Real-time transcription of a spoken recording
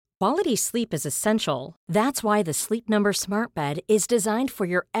Quality sleep is essential. That's why the Sleep Number Smart Bed is designed for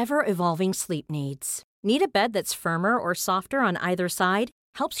your ever-evolving sleep needs. Need a bed that's firmer or softer on either side?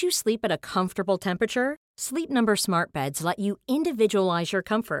 Helps you sleep at a comfortable temperature? Sleep Number Smart Beds let you individualize your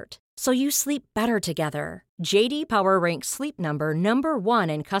comfort, so you sleep better together. JD Power ranks Sleep Number number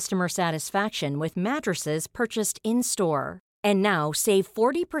 1 in customer satisfaction with mattresses purchased in-store. And now, save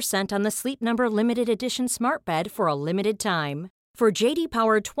 40% on the Sleep Number Limited Edition Smart Bed for a limited time. For JD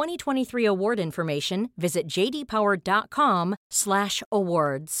Power 2023 award information, visit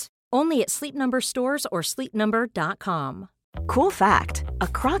jdpower.com/awards. Only at Sleep Number stores or sleepnumber.com. Cool fact, a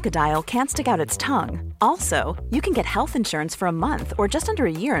crocodile can't stick out its tongue. Also, you can get health insurance for a month or just under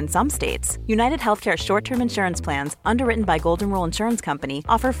a year in some states. United Healthcare short-term insurance plans, underwritten by Golden Rule Insurance Company,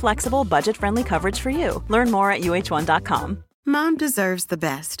 offer flexible, budget-friendly coverage for you. Learn more at uh1.com. Mom deserves the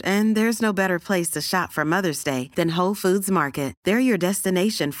best, and there's no better place to shop for Mother's Day than Whole Foods Market. They're your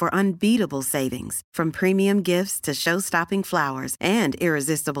destination for unbeatable savings, from premium gifts to show-stopping flowers and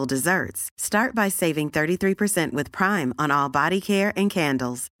irresistible desserts. Start by saving 33% with Prime on all body care and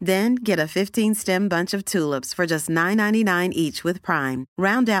candles. Then get a 15-stem bunch of tulips for just $9.99 each with Prime.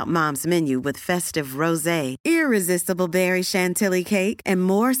 Round out Mom's menu with festive rosé, irresistible berry chantilly cake, and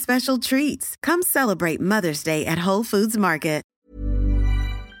more special treats. Come celebrate Mother's Day at Whole Foods Market.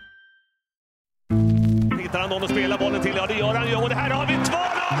 Hittar han någon att spela bollen till? Ja, det gör han ju. Och det här har vi 2-0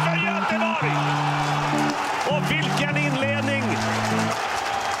 för Göteborg! Och vilken inledning!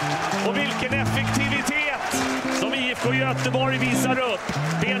 Och vilken effektivitet som IFK Göteborg visar upp.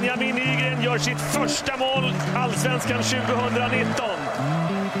 Benjamin Nygren gör sitt första mål, Allsvenskan 2019.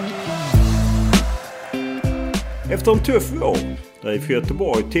 Efter en tuff vår där IFK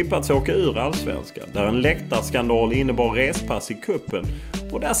Göteborg tippats åka ur Allsvenskan, där en läktarskandal innebar respass i kuppen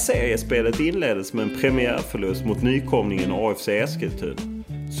och där seriespelet inleddes med en premiärförlust mot nykomlingen AFC Eskilstuna,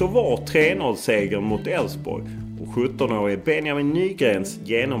 så var 3-0-segern mot Elfsborg och 17-årige Benjamin Nygrens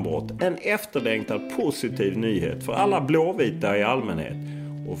genombrott en efterlängtad positiv nyhet för alla blåvita i allmänhet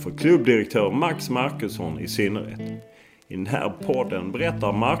och för klubbdirektör Max Markusson i synnerhet. I den här podden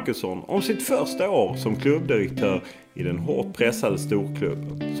berättar Markusson om sitt första år som klubbdirektör i den hårt pressade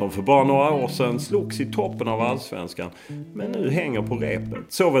storklubben, som för bara några år sedan slogs i toppen av Allsvenskan men nu hänger på repet,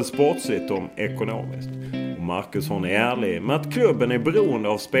 såväl sportsligt som ekonomiskt. Och Markusson är ärlig med att klubben är beroende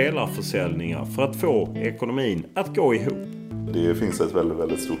av spelarförsäljningar för att få ekonomin att gå ihop. Det finns ett väldigt,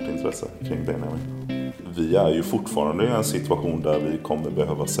 väldigt stort intresse kring Benjamin. Vi är ju fortfarande i en situation där vi kommer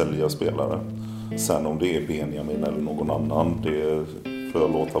behöva sälja spelare. Sen om det är Benjamin eller någon annan, det får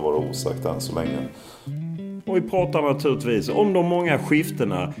jag låta vara osagt än så länge. Och vi pratar naturligtvis om de många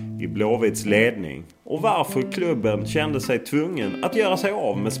skiftena i Blåvitts ledning och varför klubben kände sig tvungen att göra sig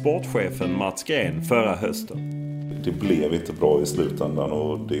av med sportchefen Mats Gren förra hösten. Det blev inte bra i slutändan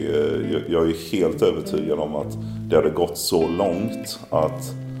och jag är helt övertygad om att det hade gått så långt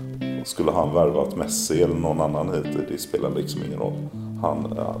att skulle han värvat Messi eller någon annan hit, det spelar liksom ingen roll.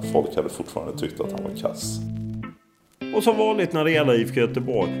 Folk hade fortfarande tyckt att han var kass. Och som vanligt när det gäller IFK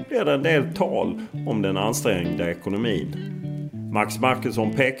Göteborg blir det en del tal om den ansträngda ekonomin. Max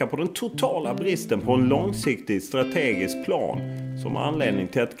Markusson pekar på den totala bristen på en långsiktig strategisk plan som anledning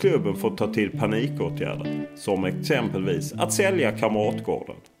till att klubben får ta till panikåtgärder, som exempelvis att sälja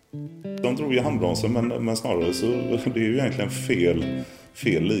Kamratgården. De drog ju handbromsen men snarare så det är ju egentligen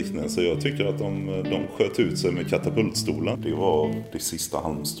fel liknelse. Jag tycker att de sköt ut sig med katapultstolen. Det var det sista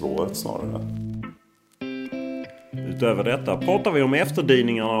halmstrået snarare. Utöver detta pratar vi om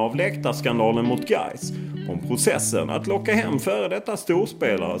efterdyningarna av läktarskandalen mot Gais, om processen att locka hem före detta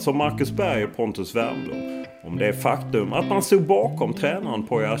storspelare som Marcus Berg och Pontus Wernbloom, om det faktum att man stod bakom tränaren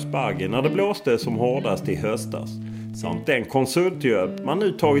på Asbaghi när det blåste som hårdast i höstas, samt den konsulthjälp man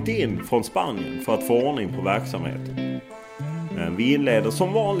nu tagit in från Spanien för att få ordning på verksamheten. Men vi inleder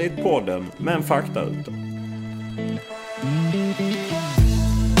som vanligt podden med en faktaruta.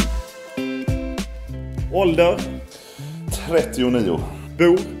 Ålder? 39.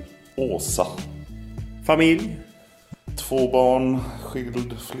 Bor? Åsa. Familj? 2 barn,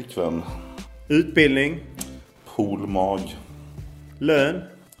 skild flickvän. Utbildning? Poolmag. Lön?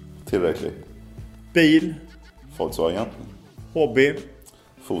 Tillräcklig. Bil? Volkswagen. Hobby?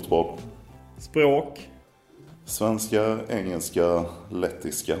 Fotboll. Språk? Svenska, engelska,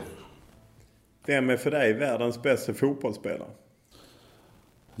 lettiska. Vem är för dig världens bästa fotbollsspelare?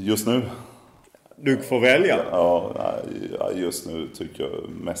 Just nu? Du får välja. Ja, just nu tycker jag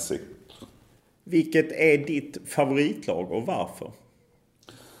Messi. Vilket är ditt favoritlag och varför?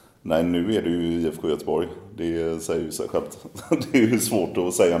 Nej, nu är det ju IFK Göteborg. Det säger ju sig självt. Det är ju svårt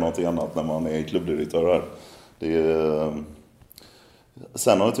att säga något annat när man är klubbdirektör här.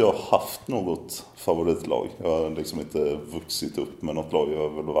 Sen har inte jag haft något favoritlag. Jag har liksom inte vuxit upp med något lag. Jag har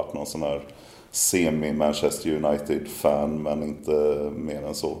väl varit någon sån här semi-Manchester United-fan, men inte mer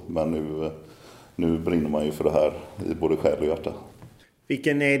än så. Men nu brinner man ju för det här i både själ och hjärta.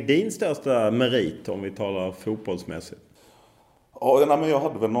 Vilken är din största merit om vi talar fotbollsmässigt? Ja, men jag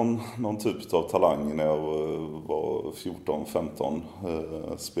hade väl någon typ av talang när jag var 14-15.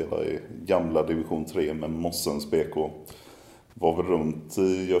 Spelade i gamla division 3 med Mossens BK. Var väl runt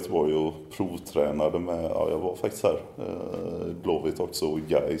i Göteborg och provtränade med, jag var faktiskt här. Blåvitt också, och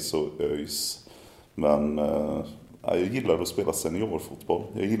Gais och ÖIS. Men jag gillade att spela seniorfotboll.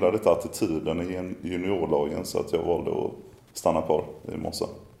 Jag gillade inte attityden i juniorlagen, så att jag valde att stanna kvar i Mossen.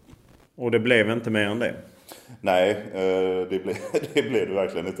 Och det blev inte mer än det? Nej, det blev det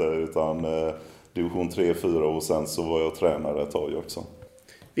verkligen inte, utan division 3-4 och sen så var jag tränare ett tag också.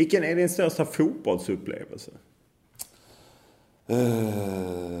 Vilken är din största fotbollsupplevelse?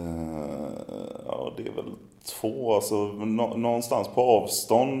 Ja, det är väl 2. Alltså, någonstans på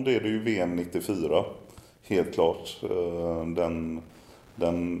avstånd är det ju VM 94. Helt klart.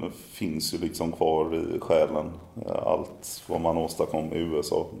 Den finns ju liksom kvar i själen. Allt vad man åstadkom i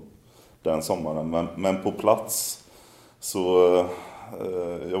USA den sommaren. Men på plats så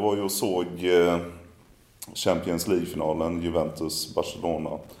jag var ju och såg Champions League-finalen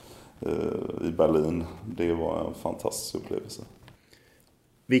Juventus-Barcelona i Berlin. Det var en fantastisk upplevelse.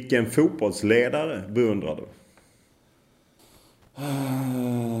 Vilken fotbollsledare beundrar du?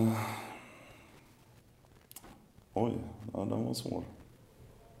 Oj, den var svår.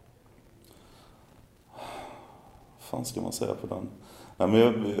 Fan ska man säga på den? Nej, men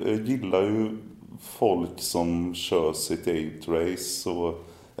jag gillar ju folk som kör sitt eget race. Och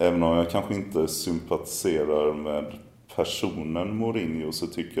även om jag kanske inte sympatiserar med personen Mourinho, så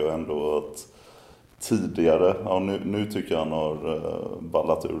tycker jag ändå att tidigare, nu tycker jag han har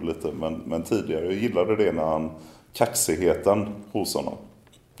ballat ur lite, men tidigare, jag gillade det när han kaxigheten hos honom.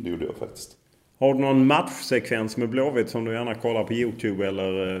 Det gjorde jag faktiskt. Har du någon matchsekvens med Blåvitt som du gärna kollar på YouTube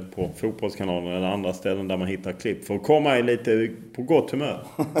eller på fotbollskanalen eller andra ställen där man hittar klipp för att komma i lite på gott humör?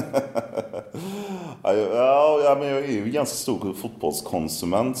 Ja, men jag är ju ganska stor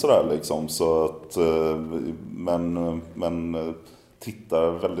fotbollskonsument sådär liksom, så att men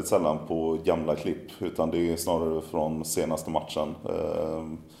tittar väldigt sällan på gamla klipp, utan det är snarare från senaste matchen.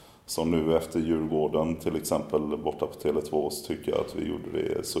 Som nu efter Djurgården till exempel borta på Tele2, så tycker jag att vi gjorde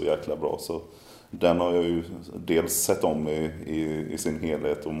det så jäkla bra. Så den har jag ju dels sett om i sin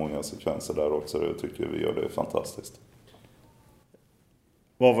helhet och många sekvenser där också. Jag tycker vi gör det fantastiskt.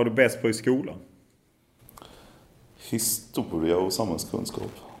 Vad var du bäst på i skolan? Historia och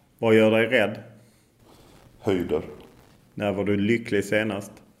samhällskunskap. Vad gör dig rädd? Höjder. När var du lycklig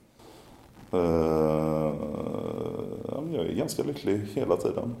senast? Jag är ganska lycklig hela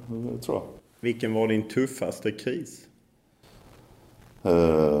tiden, tror jag. Vilken var din tuffaste kris?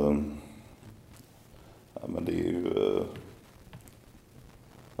 Men det är ju...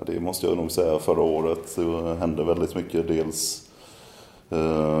 det måste jag nog säga förra året. Det hände väldigt mycket. Dels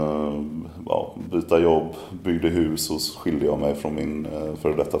byta jobb, byggde hus och skilde jag mig från min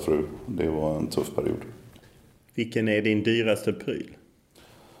före detta fru. Det var en tuff period. Vilken är din dyraste pryl?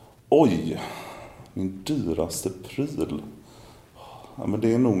 Oj, min dyraste pryl. Ja, men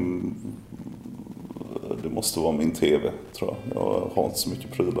det är nog... Det måste vara min tv, tror jag. Jag har inte så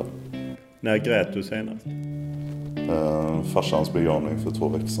mycket prylar. När grät du senast? Farsans begravning för 2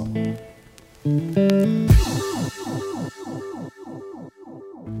 veckor sedan.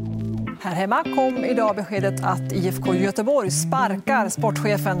 Här hemma kom idag beskedet att IFK Göteborg sparkar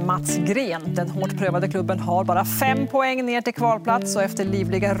sportchefen Mats Gren. Den hårt prövade klubben har bara 5 poäng ner till kvalplats, och efter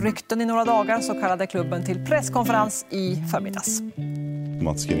livliga rykten i några dagar så kallade klubben till presskonferens i förmiddags.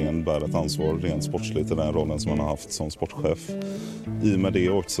 Mats Gren bär ett ansvar rent sportsligt i den rollen som han har haft som sportchef. I och med det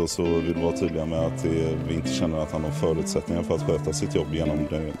också så vill vi vara tydliga med att vi inte känner att han har förutsättningar för att sköta sitt jobb genom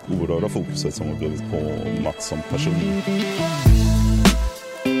det oerhörda fokuset som har blivit på Mats som person.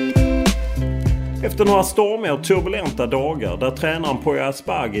 Efter några stormiga och turbulenta dagar där tränaren Poya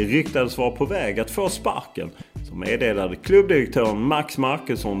Asbaghi ryktades vara på väg att få sparken, så meddelade klubbdirektören Max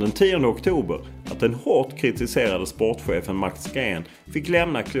Markusson den 10 oktober att den hårt kritiserade sportchefen Mats Gren fick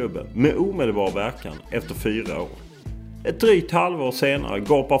lämna klubben med omedelbar verkan efter 4 år. Ett drygt halvår senare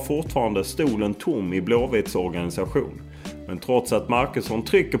gapar fortfarande stolen tom i Blåvitts organisation. Men trots att Markusson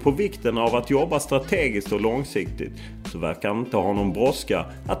trycker på vikten av att jobba strategiskt och långsiktigt, så verkar han inte ha någon brådska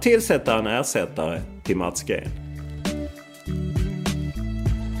att tillsätta en ersättare till Mats Gren.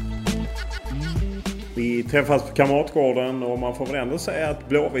 Vi träffas på Kamratgården och man får väl ändå säga att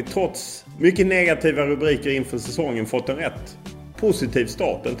Blåvitt trots mycket negativa rubriker inför säsongen fått en rätt positiv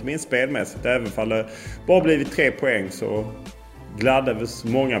start, inte minst spelmässigt. Även om det bara blivit 3 poäng så gladdes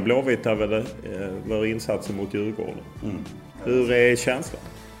många blåvita över insatsen mot Djurgården. Hur är känslan?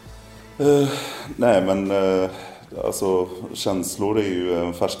 Nej, men alltså känslor är ju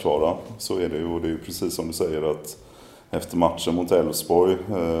en färskvara. Så är det ju, och det är ju precis som du säger att efter matchen mot Elfsborg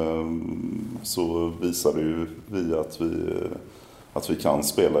så visade ju vi att vi kan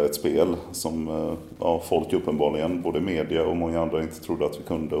spela ett spel som folk uppenbarligen, både media och många andra, inte trodde att vi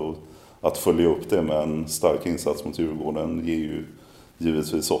kunde. Och att följa upp det med en stark insats mot Djurgården ger ju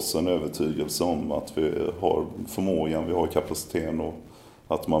givetvis oss en övertygelse om att vi har förmågan, vi har kapaciteten, och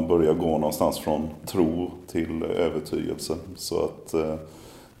att man börjar gå någonstans från tro till övertygelse. Så att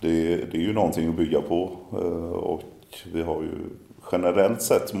det är ju någonting att bygga på, och vi har ju generellt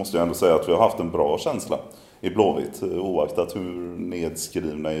sett, måste jag ändå säga, att vi har haft en bra känsla i Blåvitt, oaktat hur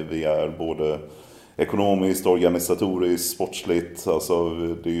nedskrivna vi är både ekonomiskt, organisatoriskt, sportsligt. Alltså,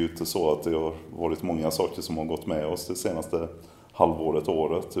 det är ju inte så att det har varit många saker som har gått med oss det senaste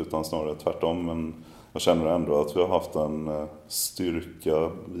året, utan snarare tvärtom. Men jag känner ändå att vi har haft en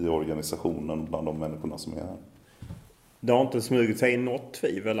styrka i organisationen bland de människorna som är här. Det har inte smugit sig in något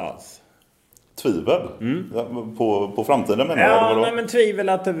tvivel alls? Tvivel? Ja, på framtiden menar jag? Ja, nej, men tvivel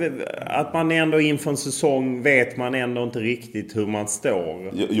att man ändå inför en säsong vet man ändå inte riktigt hur man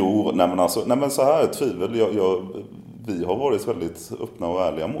står. Jo, nej men så här, tvivel. Vi har varit väldigt öppna och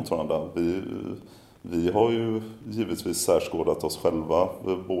ärliga mot varandra. Vi har ju givetvis särskådat oss själva,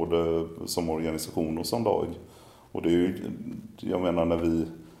 både som organisation och som lag. Och det är ju, jag menar,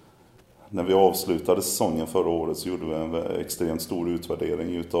 när vi avslutade säsongen förra året så gjorde vi en extremt stor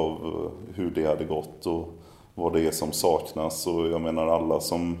utvärdering utav hur det hade gått och vad det är som saknas. Och jag menar, alla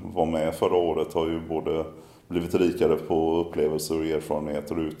som var med förra året har ju både blivit rikare på upplevelser och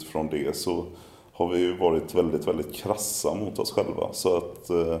erfarenheter, och utifrån det så har vi ju varit väldigt, väldigt krassa mot oss själva. Så att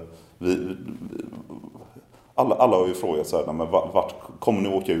alla har ju frågat så här, men vart kommer ni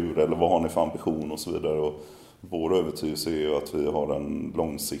åka ur, eller vad har ni för ambition och så vidare. Och vår övertygelse är ju att vi har en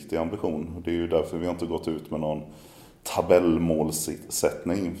långsiktig ambition. Det är ju därför vi inte gått ut med någon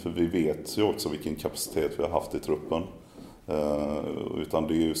tabellmålsättning, för vi vet ju också vilken kapacitet vi har haft i truppen. Utan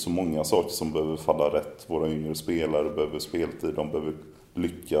det är ju så många saker som behöver falla rätt. Våra yngre spelare behöver speltid, de behöver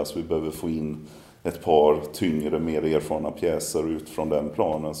lyckas, vi behöver få in ett par tyngre, mer erfarna pjäser utifrån den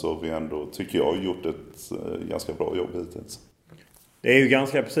planen. Så vi ändå, tycker jag, gjort ett ganska bra jobb hittills. Det är ju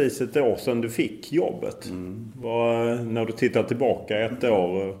ganska precis ett år sedan du fick jobbet. När du tittar tillbaka ett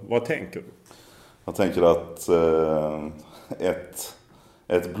år, vad tänker du? Jag tänker att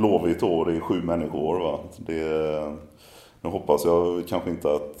ett blåvitt år är 7 människoår. Va? Nu hoppas jag kanske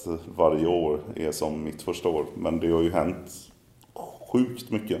inte att varje år är som mitt första år. Men det har ju hänt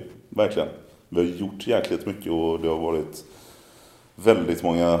sjukt mycket, verkligen. Vi har gjort jäkligt mycket, och det har varit väldigt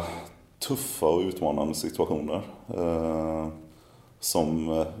många tuffa och utmanande situationer.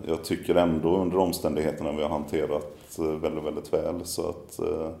 Som jag tycker ändå under omständigheterna vi har hanterat väldigt, väldigt väl. Så att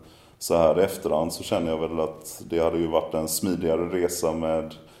så här i efterhand så känner jag väl att det hade ju varit en smidigare resa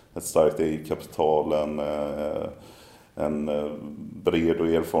med ett starkt eget kapital, en bred och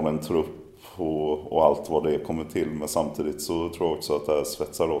erfaren trupp och allt vad det kommer till. Men samtidigt så tror jag också att det här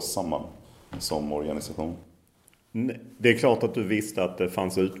svetsar oss samman som organisation. Det är klart att du visste att det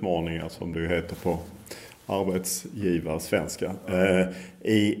fanns utmaningar, som du heter på arbetsgivarsvenska,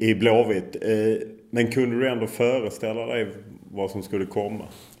 i Blåvitt. Men kunde du ändå föreställa dig vad som skulle komma?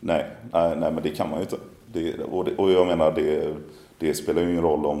 Nej, men det kan man ju inte. Och jag menar, det spelar ju ingen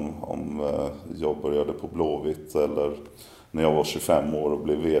roll om jag började på Blåvitt eller när jag var 25 år och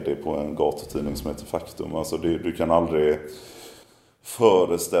blev vd på en gatutidning som heter Faktum. Alltså du kan aldrig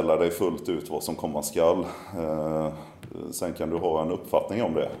föreställa dig fullt ut vad som komma skall. Sen kan du ha en uppfattning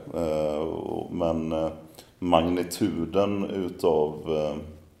om det. Men magnituden utav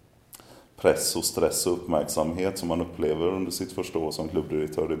press och stress och uppmärksamhet som man upplever under sitt första år som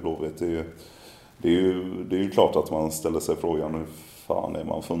klubbdirektör i Blåvitt, det är ju klart att man ställer sig frågan, hur fan är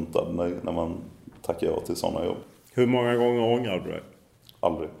man funtad när man tackar ja till sådana jobb. Hur många gånger ångrar du dig?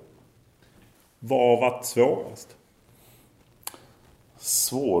 Aldrig. Vad har varit svårast?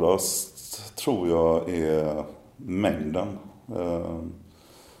 Svårast tror jag är mängden.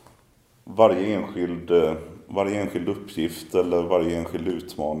 Varje enskild uppgift eller varje enskild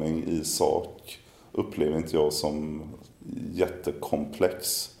utmaning i sak upplever inte jag som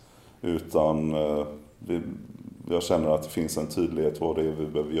jättekomplex. Utan jag känner att det finns en tydlighet vad det är vi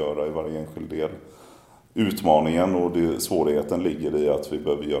behöver göra i varje enskild del. Utmaningen och svårigheten ligger i att vi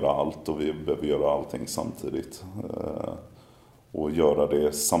behöver göra allt och vi behöver göra allting samtidigt. och göra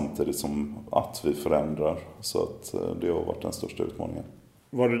det samtidigt som att vi förändrar. Så att det har varit den största utmaningen.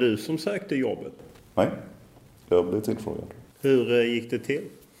 Var det du som sökte jobbet? Nej, jag blev tillfrågad. Hur gick det till?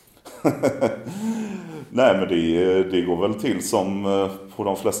 Nej, men det går väl till som på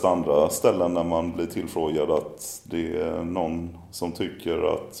de flesta andra ställen när man blir tillfrågad, att det är någon som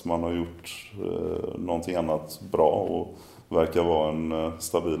tycker att man har gjort någonting annat bra och verkar vara en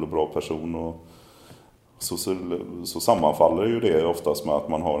stabil och bra person. Och så sammanfaller ju det oftast med att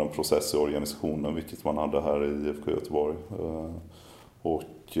man har en process i organisationen, vilket man hade här i IFK Göteborg. Och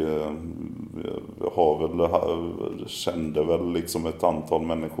kände väl liksom ett antal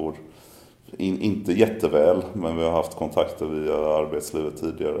människor, inte jätteväl, men vi har haft kontakter via arbetslivet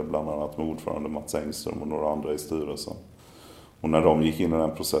tidigare, bland annat med ordförande Mats Engström och några andra i styrelsen. Och när de gick in i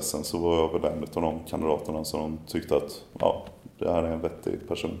den processen så var jag väl en av de kandidaterna som de tyckte att det här är en vettig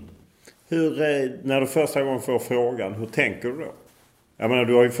person. När du första gången får frågan, hur tänker du då? Jag menar,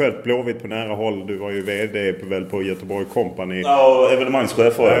 du har ju följt Blåvitt på nära håll. Du var ju vd på Göteborg Company. Ja,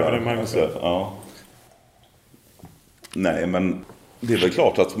 evenemangschef var jag. Evenemangschef. Ja. Nej, men det är väl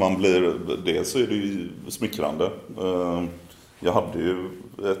klart att man blir... Dels så är det ju smickrande. Jag hade ju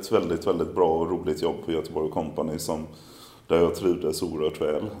ett väldigt, väldigt bra och roligt jobb på Göteborg Company där jag trivdes oerhört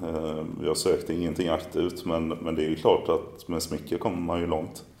väl. Jag sökte ingenting aktivt, men det är ju klart att med smicker kommer man ju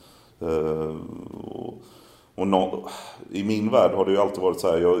långt. I min värld har det ju alltid varit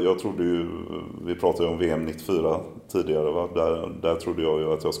så här. Jag trodde ju, vi pratade ju om VM 94 tidigare, va? Där trodde jag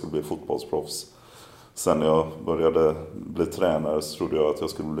ju att jag skulle bli fotbollsproffs. Sen när jag började bli tränare så trodde jag att jag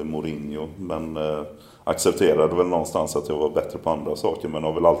skulle bli Mourinho. Men accepterade väl någonstans att jag var bättre på andra saker. Men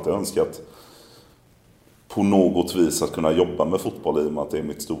har väl alltid önskat på något vis att kunna jobba med fotboll, i och med att det är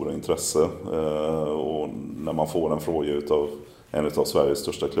mitt stora intresse. Och när man får en fråga utav en av Sveriges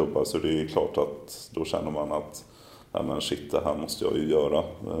största klubbar, så det är klart att då känner man att shit, det här måste jag ju göra.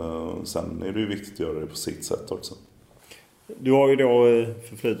 Sen är det ju viktigt att göra det på sitt sätt också. Du har ju då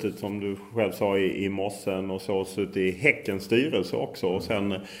förflutet, som du själv sa, i Mossen och så suttit i Häckens styrelse också, och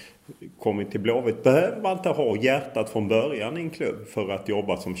sen kommit till Blåvitt. Behöver man inte ha hjärtat från början i en klubb för att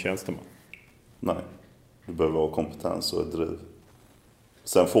jobba som tjänsteman? Nej, du behöver ha kompetens och ett driv.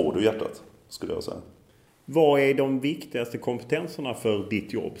 Sen får du hjärtat, skulle jag säga. Vad är de viktigaste kompetenserna för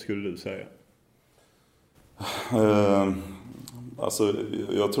ditt jobb, skulle du säga? Alltså,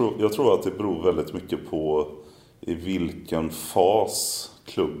 jag tror att det beror väldigt mycket på i vilken fas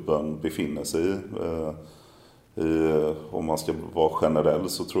klubben befinner sig i. Om man ska vara generell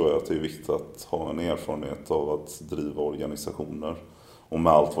så tror jag att det är viktigt att ha en erfarenhet av att driva organisationer. Och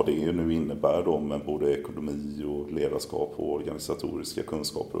med allt vad det nu innebär då, med både ekonomi och ledarskap och organisatoriska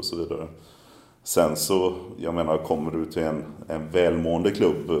kunskaper och så vidare. Sen så, jag menar, kommer du till en välmående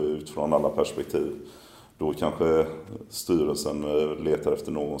klubb utifrån alla perspektiv, då kanske styrelsen letar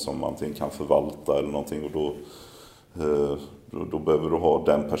efter någon som antingen kan förvalta eller någonting, och då behöver du ha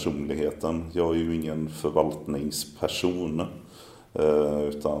den personligheten. Jag är ju ingen förvaltningsperson,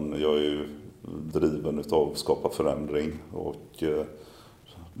 utan jag är ju driven utav att skapa förändring, och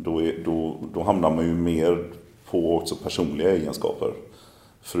då hamnar man ju mer på också personliga egenskaper.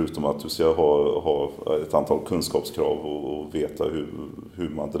 Förutom att du ska ha ett antal kunskapskrav och veta hur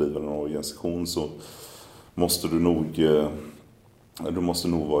man driver en organisation, så måste du nog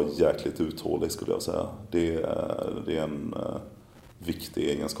vara jäkligt uthållig, skulle jag säga. Det är en viktig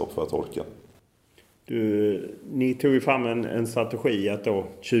egenskap för att orka. Ni tog ju fram en strategi att då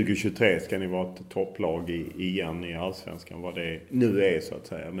 2023 ska ni vara ett topplag igen i Allsvenskan, vad det nu är så att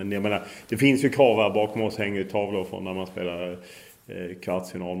säga. Men jag menar, det finns ju krav här bakom oss, hänger ju tavlor från när man spelar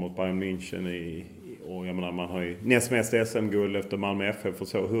kvartsfinal mot Bayern München och jag menar, man har ju näst mest SM-guld efter Malmö FF och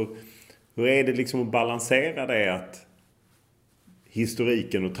så. Hur är det liksom att balansera det, att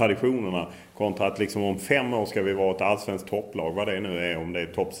historiken och traditionerna kontra att liksom om 5 år ska vi vara ett allsvenskt topplag, vad det nu är, om det är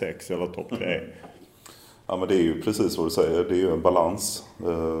topp 6 eller topp 3? Ja, men det är ju precis vad du säger, det är ju en balans.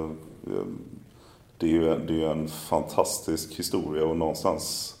 Det är ju en fantastisk historia, och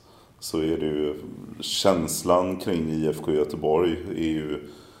någonstans så är det ju känslan kring IFK Göteborg är ju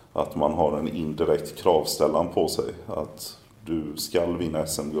att man har en indirekt kravställan på sig. Att du ska vinna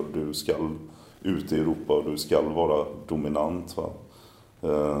SM-guld, du ska ut i Europa och du ska vara dominant. Va?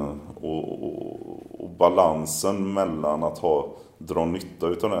 Och balansen mellan att dra nytta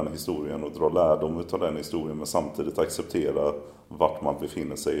av den historien och dra lärdom av den historien, men samtidigt acceptera vart man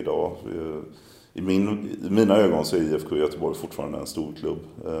befinner sig idag. I mina ögon så är IFK Göteborg fortfarande en stor klubb.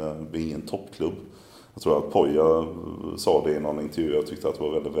 Vi är ingen toppklubb. Jag tror att Poja sa det i någon intervju. Jag tyckte att det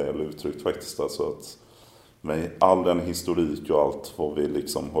var väldigt väl uttryckt faktiskt. Alltså att med all den historik och allt vad vi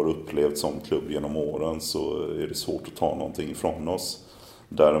liksom har upplevt som klubb genom åren, så är det svårt att ta någonting ifrån oss.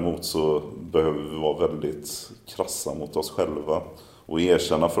 Däremot så behöver vi vara väldigt krassa mot oss själva och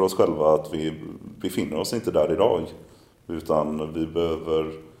erkänna för oss själva att vi befinner oss inte där idag, utan vi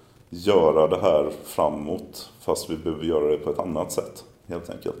behöver göra det här framåt, fast vi behöver göra det på ett annat sätt helt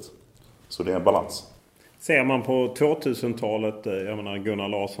enkelt. Så det är en balans. Ser man på 2000-talet, jag menar Gunnar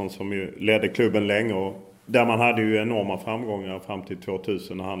Larsson som ju ledde klubben länge, och där man hade ju enorma framgångar fram till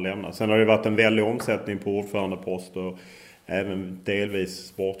 2000 när han lämnade. Sen har det varit en väldig omsättning på ordförandeposter, även delvis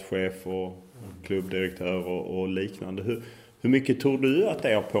sportchef och klubbdirektör och liknande. Hur mycket tror du att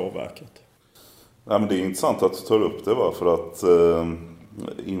det har påverkat? Ja, men det är intressant att du tar upp det, för att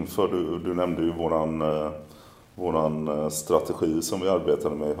inför du nämnde ju våran strategi som vi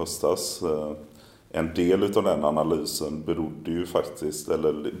arbetade med i höstas. En del av den analysen berodde ju faktiskt,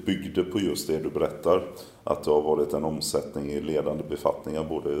 eller byggde på just det du berättar, att det har varit en omsättning i ledande befattningar,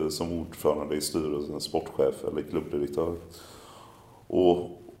 både som ordförande i styrelsen, sportchef eller klubbdirektör.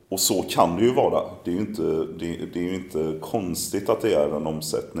 Och så kan det ju vara. Det är ju inte konstigt att det är en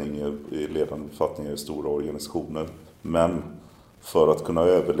omsättning i ledande befattningar i stora organisationer. Men för att kunna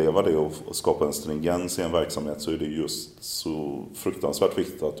överleva det och skapa en stringens i en verksamhet, så är det just så fruktansvärt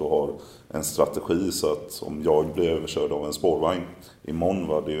viktigt att du har en strategi, så att om jag blir överkörd av en spårvagn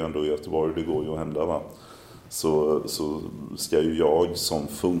imorgon, det är ju ändå i Göteborg, det går ju att hända, så ska ju jag som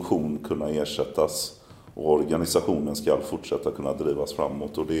funktion kunna ersättas och organisationen ska fortsätta kunna drivas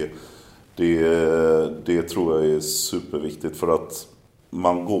framåt. Och det tror jag är superviktigt, för att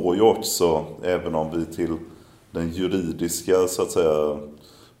man går ju också, även om vi till den juridiska, så att säga,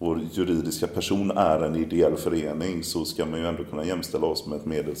 vår juridiska person är en ideell förening, så ska man ju ändå kunna jämställa oss med ett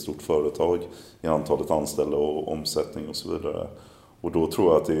medelstort företag i antalet anställda och omsättning och så vidare. Och då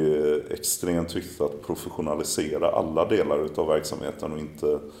tror jag att det är extremt viktigt att professionalisera alla delar av verksamheten och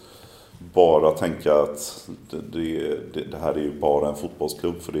inte bara tänka att det här är ju bara en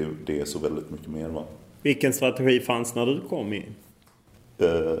fotbollsklubb, för det är så väldigt mycket mer. Va? Vilken strategi fanns när du kom in?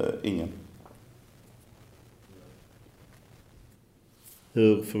 Ingen.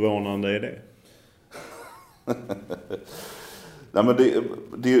 Hur förvånande är det? Nej, men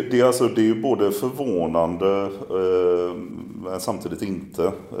det är ju både förvånande men samtidigt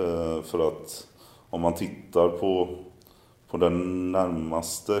inte. För att om man tittar på den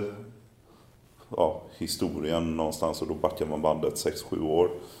närmaste historien någonstans, och då backar man bandet 6-7 år,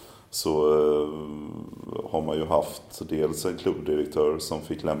 så har man ju haft dels en klubbdirektör som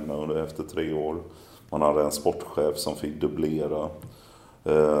fick lämna efter 3 år. Man hade en sportchef som fick dubblera.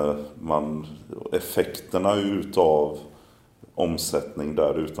 Effekterna utav omsättning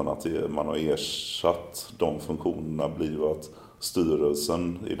där, utan att man har ersatt de funktionerna, blir ju att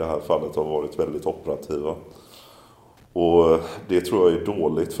styrelsen i det här fallet har varit väldigt operativa. Och det tror jag är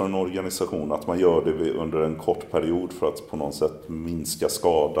dåligt för en organisation, att man gör det under en kort period för att på något sätt minska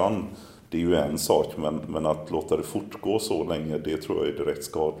skadan. Det är ju en sak, men att låta det fortgå så länge, det tror jag är direkt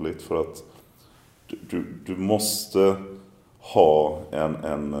skadligt, för att du måste ha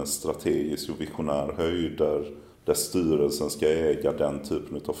en strategisk och visionär höjd där styrelsen ska äga den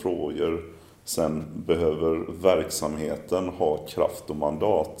typen av frågor. Sen behöver verksamheten ha kraft och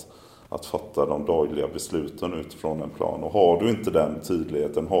mandat att fatta de dagliga besluten utifrån en plan. Och har du inte den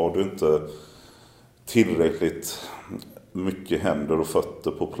tydligheten, har du inte tillräckligt mycket händer och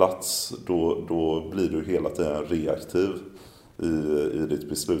fötter på plats, då blir du hela tiden reaktiv i ditt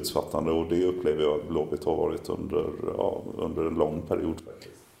beslutsfattande, och det upplever jag att Blåvitt har varit under en lång period.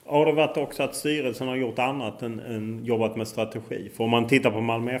 Har det varit också att styrelsen har gjort annat än jobbat med strategi? För om man tittar på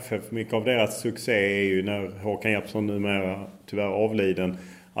Malmö FF, mycket av deras succé är ju när Håkan Jeppsson numera tyvärr avliden,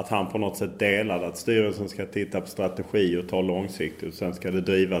 att han på något sätt delade att styrelsen ska titta på strategi och ta långsiktigt, och sen ska det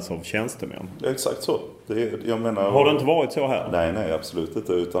drivas av tjänstemän. Exakt så. Jag menar, har det inte varit så här? Nej, absolut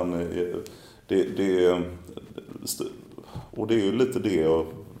inte. Utan och det är ju lite det jag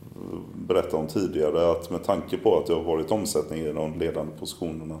berättade om tidigare, att med tanke på att det har varit omsättning i de ledande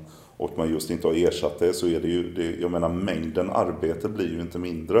positionerna och man just inte har ersatt det, så är det ju, jag menar, mängden arbete blir ju inte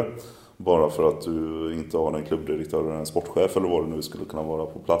mindre bara för att du inte har en klubbdirektör eller en sportchef eller vad det nu skulle kunna vara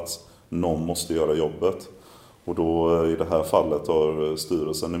på plats. Någon måste göra jobbet. Och då i det här fallet har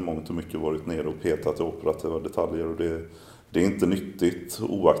styrelsen i mångt och mycket varit nere och petat i operativa detaljer, och det är inte nyttigt,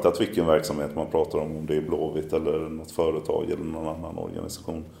 oaktat vilken verksamhet man pratar om det är Blåvitt eller något företag eller någon annan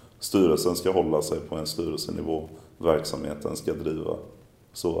organisation. Styrelsen ska hålla sig på en styrelsenivå, verksamheten ska driva.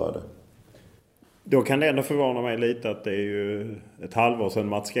 Så är det. Då kan det ändå förvåna mig lite att det är ju ett halvår sedan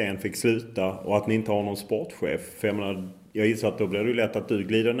Mats Green fick sluta och att ni inte har någon sportchef. För jag gissar att då blir det ju lätt att du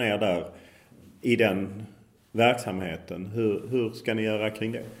glider ner där i den verksamheten. Hur ska ni göra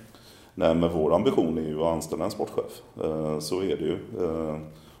kring det? Nej, men vår ambition är ju att anställa en sportchef. Så är det ju.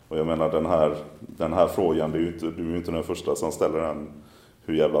 Och jag menar den här frågan, du är ju inte den första som ställer den.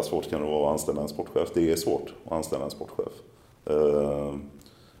 Hur jävla svårt kan det vara att anställa en sportchef? Det är svårt att anställa en sportchef.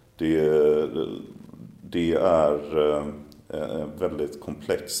 Det är en väldigt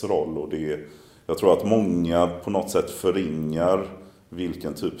komplex roll, och jag tror att många på något sätt förringar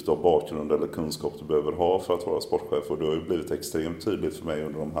vilken typ av bakgrund eller kunskap du behöver ha för att vara sportchef. Och det har ju blivit extremt tydligt för mig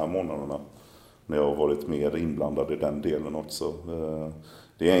under de här månaderna när jag har varit mer inblandad i den delen också.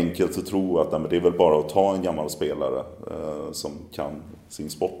 Det är enkelt att tro att det är väl bara att ta en gammal spelare som kan sin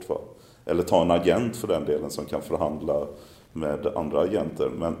sport. Va? Eller ta en agent för den delen som kan förhandla med andra agenter.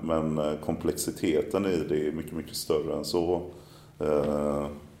 Men komplexiteten i det är mycket, mycket större än så.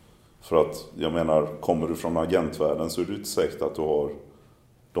 För att, jag menar, kommer du från agentvärlden så är det inte säkert att du har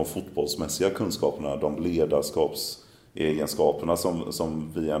de fotbollsmässiga kunskaperna, de ledarskapsegenskaperna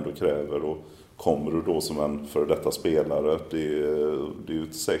som vi ändå kräver. Och kommer du då som en för detta spelare, det är ju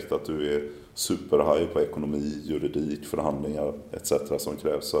inte säkert att du är superhaj på ekonomi, juridik, förhandlingar etc. som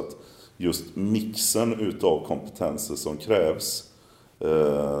krävs. Så att just mixen utav kompetenser som krävs,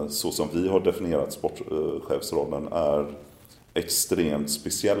 så som vi har definierat sportchefsrollen, är extremt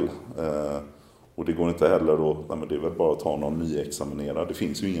speciell. Och det går inte heller att, det är väl bara att ta någon nyexaminerad. Det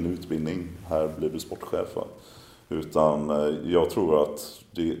finns ju ingen utbildning, här blir du sportchef. Va? Utan jag tror att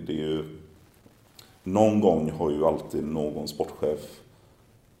det är ju, någon gång har ju alltid någon sportchef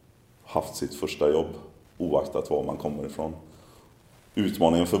haft sitt första jobb, oaktat var man kommer ifrån.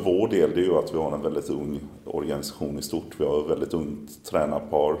 Utmaningen för vår del, det är ju att vi har en väldigt ung organisation i stort. Vi har ett väldigt ungt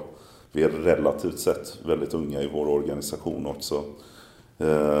tränarpar. Vi är relativt sett väldigt unga i vår organisation också.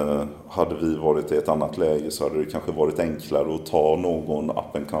 Hade vi varit i ett annat läge så hade det kanske varit enklare att ta någon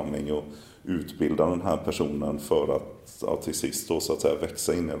up and coming och utbilda den här personen för att till sist då, så att säga,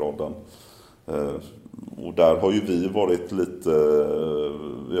 växa in i rollen. Och där har ju vi varit lite,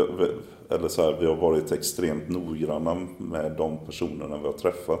 eller så här, vi har varit extremt noggranna med de personerna vi har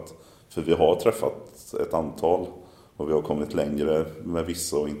träffat. För vi har träffat ett antal och vi har kommit längre med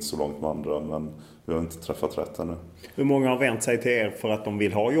vissa och inte så långt med andra, men vi har inte träffat rätt ännu. Hur många har vänt sig till er för att de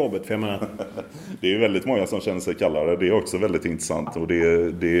vill ha jobbet? För jag menar... Det är ju väldigt många som känner sig kallare. Det är också väldigt intressant, och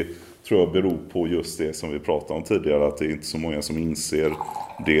det tror jag beror på just det som vi pratade om tidigare, att det är inte så många som inser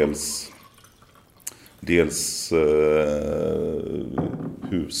dels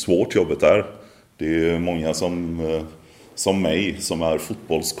hur svårt jobbet är. Det är många som mig, som är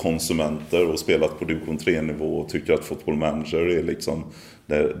fotbollskonsumenter och spelat på division 3-nivå och tycker att Football Manager är liksom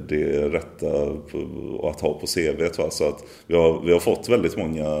det rätta att ha på CV. Så att vi har fått väldigt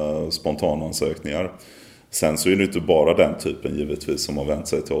många spontana ansökningar. Sen så är det inte bara den typen givetvis som har vänt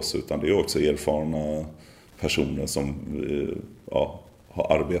sig till oss, utan det är också erfarna personer som har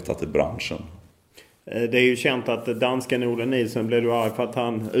arbetat i branschen. Det är ju känt att dansken Ole Nielsen blev du arg för att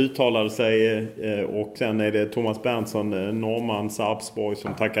han uttalade sig, och sen är det Thomas Berntsson, norrman Sarpsborg,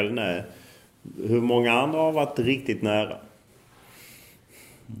 som tackade nej. Hur många andra har varit riktigt nära?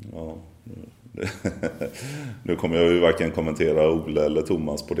 Ja, nu kommer jag ju varken kommentera Ole eller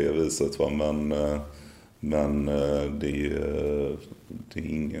Thomas på det viset, va? Men det är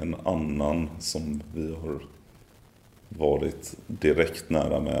ingen annan som vi har varit direkt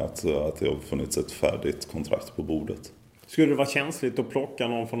nära med att det har funnits ett färdigt kontrakt på bordet. Skulle det vara känsligt att plocka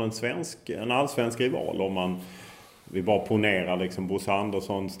någon från en allsvensk rival om vi bara ponerar liksom Bosse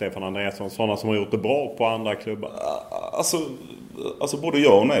Andersson, Stefan Andreasson, sådana som har gjort det bra på andra klubbar? Alltså både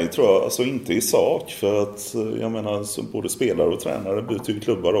ja och nej tror jag. Alltså inte i sak, för att jag menar så både spelare och tränare byter ju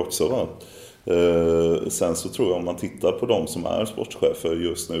klubbar också, va? Sen så tror jag, om man tittar på de som är sportchefer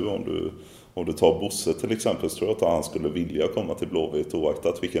just nu, om du tar Bosse till exempel, så tror jag att han skulle vilja komma till Blåvitt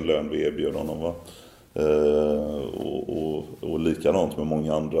oaktat vilken lön vi erbjöd honom, va? Och likadant med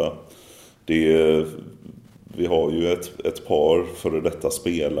många andra. Vi har ju ett par före detta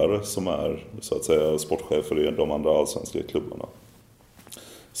spelare som är så att säga sportchefer i de andra allsvenska klubbarna.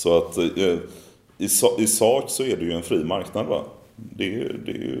 Så att i sak så är det ju en fri marknad, va? Det är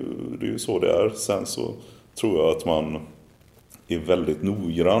ju så det är. Sen så tror jag att man är väldigt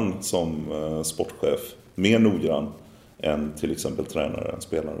noggrann som sportchef. Mer noggrann än till exempel tränare än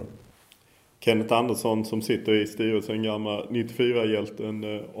spelare. Kenneth Andersson som sitter i styrelsen, gamla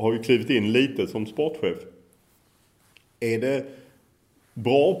 94-hjälten, har ju klivit in lite som sportchef. Är det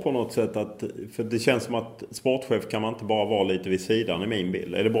bra på något sätt för det känns som att sportchef kan man inte bara vara lite vid sidan i min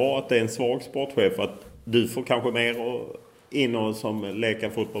bild. Är det bra att det är en svag sportchef, att du får kanske mer in och som leka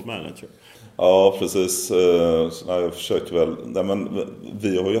Football Manager? Ja, precis. Jag försöker väl. Nej, men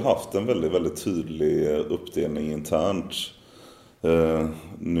vi har ju haft en väldigt, väldigt tydlig uppdelning internt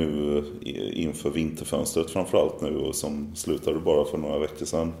nu inför vinterfönstret framförallt nu, och som slutade bara för några veckor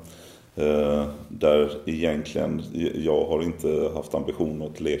sedan. Där egentligen jag har inte haft ambition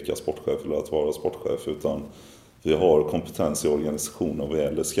att leka sportchef eller att vara sportchef, utan vi har kompetens i organisationen vad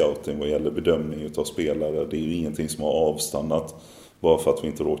gäller scouting, vad gäller bedömning utav spelare. Det är ju ingenting som har avstannat bara för att vi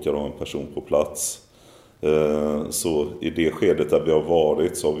inte råkar ha en person på plats. Så i det skedet där vi har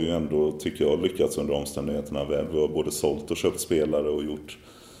varit så har vi ju ändå, tycker jag, lyckats under omständigheterna väl. Vi har både sålt och köpt spelare och gjort,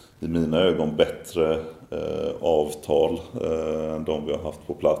 i mina ögon, bättre avtal än de vi har haft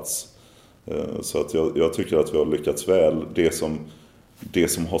på plats. Så att jag tycker att vi har lyckats väl. Det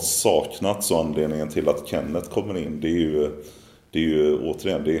som har saknats och anledningen till att Kenneth kommer in, det är ju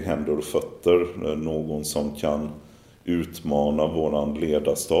återigen, det är händer och fötter. Någon som kan utmana våran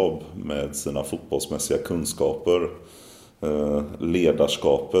ledarstab med sina fotbollsmässiga kunskaper.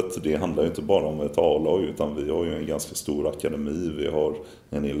 Ledarskapet, det handlar ju inte bara om ett A-lag, utan vi har ju en ganska stor akademi. Vi har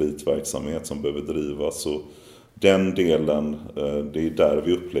en elitverksamhet som behöver drivas, och den delen, det är där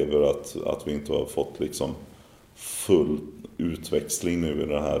vi upplever att vi inte har fått liksom full utväxling nu i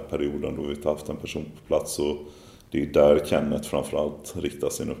den här perioden då vi inte haft en person på plats. Och det är där Kenneth framförallt riktar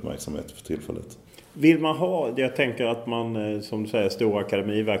sin uppmärksamhet för tillfället. Vill man ha, jag tänker att man, som du säger, stor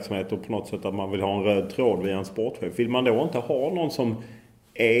akademiverksamhet och på något sätt att man vill ha en röd tråd via en sportchef. Vill man då inte ha någon som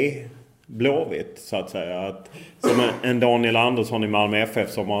är blåvitt, så att säga? Som en Daniel Andersson i Malmö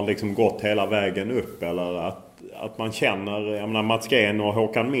FF som har liksom gått hela vägen upp, eller att man känner, jag menar, Mats Gren och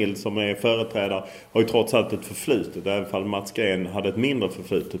Håkan Mild som är företrädare har ju trots allt ett förflutet, även fall Mats Gren hade ett mindre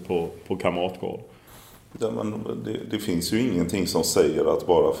förflutet på Kamratgård. Ja, men det finns ju ingenting som säger att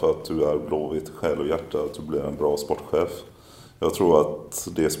bara för att du är blåvitt själ och hjärta att du blir en bra sportchef. Jag tror att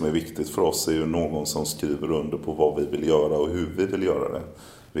det som är viktigt för oss är ju någon som skriver under på vad vi vill göra och hur vi vill göra det.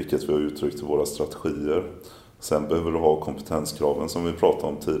 Vilket vi har uttryckt i våra strategier. Sen behöver du ha kompetenskraven som vi pratade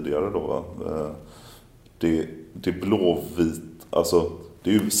om tidigare då. Det blåvit, alltså det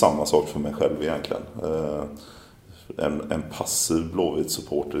är ju samma sak för mig själv egentligen. En passiv blåvit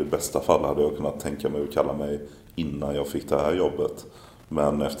supporter i bästa fall hade jag kunnat tänka mig att kalla mig innan jag fick det här jobbet.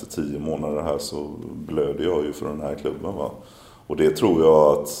 Men efter 10 månader här så blöder jag ju för den här klubben, va. Och det tror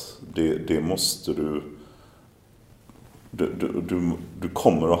jag att det måste du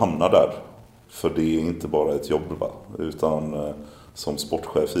kommer att hamna där. För det är inte bara ett jobb, va. Utan som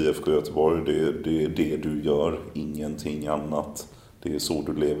sportchef i IFK Göteborg, det är det du gör, ingenting annat. Det är så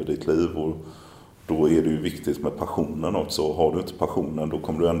du lever ditt liv, och då är det ju viktigt med passionen också. Har du inte passionen, då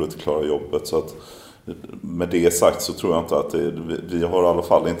kommer du ändå inte klara jobbet. Så att med det sagt så tror jag inte att vi har i alla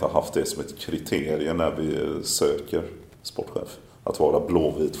fall inte haft det som ett kriterium när vi söker sportchef. Att vara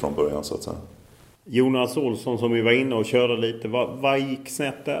blåvit från början, så att säga. Jonas Olsson som vi var inne och körde lite, vad gick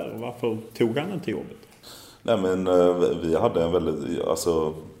snett där? Varför tog han inte jobbet? Nej, men vi hade en väldigt,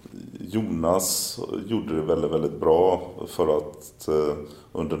 alltså Jonas gjorde det väldigt, väldigt bra, för att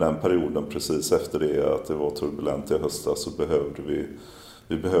under den perioden precis efter det att det var turbulent i höstas så behövde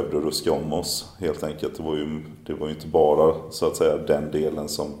vi behövde ruska om oss helt enkelt. Det var ju inte bara, så att säga, den delen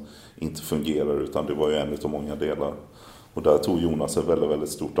som inte fungerar, utan det var ju en av många delar. Och där tog Jonas ett väldigt, väldigt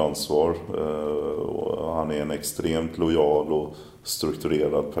stort ansvar. Och han är en extremt lojal och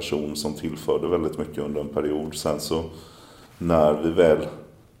strukturerad person som tillförde väldigt mycket under en period. Sen så när vi väl,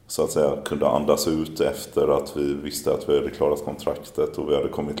 så att säga, kunde andas ut efter att vi visste att vi hade klarat kontraktet och vi hade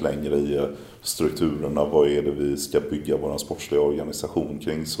kommit längre i strukturerna, vad är det vi ska bygga vår sportsliga organisation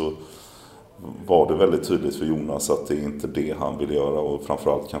kring, så var det väldigt tydligt för Jonas att det är inte det han vill göra, och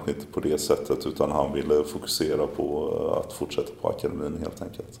framförallt kanske inte på det sättet, utan han ville fokusera på att fortsätta på akademin helt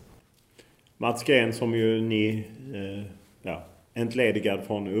enkelt. Mats Gren som ju ni entledigad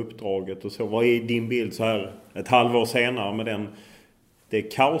från uppdraget och så, vad är din bild så här ett halvår senare med det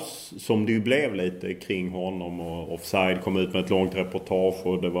kaos som det ju blev lite kring honom, och Offside kom ut med ett långt reportage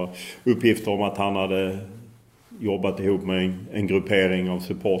och det var uppgifter om att han hade jobbat ihop med en gruppering av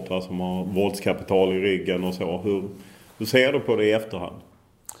supportrar som har våldskapital i ryggen och så. Hur ser du på det i efterhand?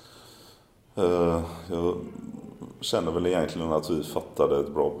 Jag känner väl egentligen att vi fattade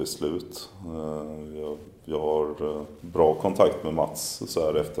ett bra beslut. Jag har bra kontakt med Mats så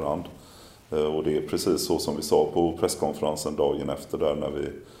här i efterhand. Och det är precis så som vi sa på presskonferensen dagen efter där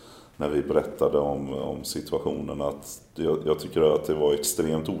när vi berättade om situationen, att jag tycker att det var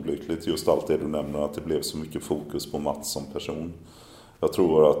extremt olyckligt, just allt det du nämner, att det blev så mycket fokus på Mats som person. Jag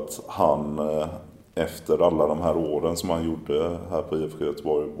tror att han efter alla de här åren som han gjorde här på IFK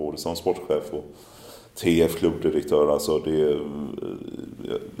Göteborg, både som sportchef och TF klubbdirektör. Alltså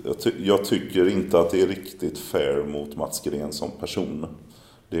jag tycker inte att det är riktigt fair mot Mats Green som person.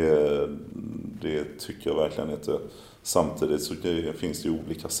 Det tycker jag verkligen inte. Samtidigt så finns det ju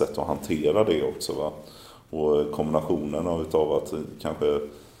olika sätt att hantera det också, va? Och kombinationen av att kanske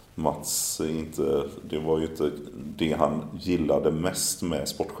Mats inte, det var ju inte det han gillade mest med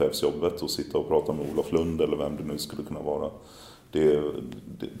sportchefsjobbet, att sitta och prata med Olof Lund eller vem det nu skulle kunna vara.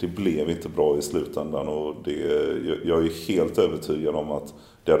 Det blev inte bra i slutändan, och jag är helt övertygad om att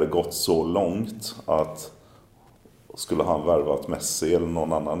det hade gått så långt att skulle han värvat Messi eller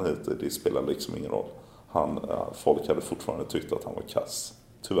någon annan hit, det spelar liksom ingen roll. Folk hade fortfarande tyckt att han var kass,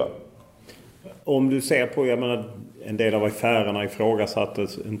 tyvärr. Om du ser på, jag menar, en del av affärerna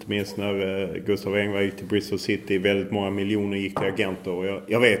ifrågasattes, inte minst när Gustav Engvall gick till Bristol City. Väldigt många miljoner gick till agenter. Och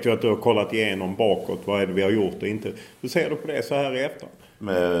jag vet ju att du har kollat igenom bakåt vad är det vi har gjort och inte. Hur ser du på det så här i efterhand?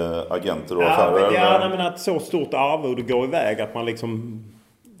 Med agenter och affärer? Men att så stort arvode går iväg att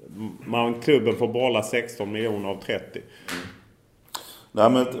klubben får behålla 16 miljoner av 30.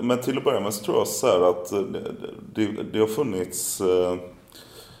 Nej, men till att börja med så tror jag så här att det har funnits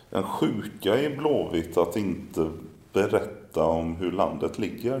en sjuka i Blåvitt att inte berätta om hur landet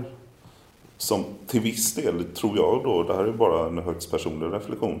ligger. Som till viss del, tror jag då, det här är bara en högst personlig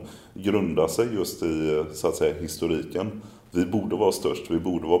reflektion, grundar sig just i, så att säga, historiken. Vi borde vara störst, vi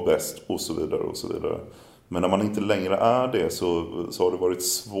borde vara bäst och så vidare och så vidare. Men när man inte längre är det så har det varit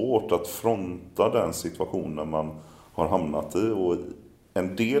svårt att fronta den situationen man har hamnat i. Och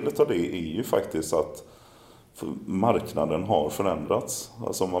en del av det är ju faktiskt att marknaden har förändrats.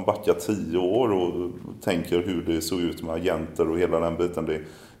 Alltså om man backar 10 år och tänker hur det såg ut med agenter och hela den biten.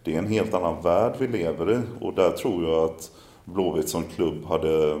 Det är en helt annan värld vi lever i. Och där tror jag att Blåvitt som klubb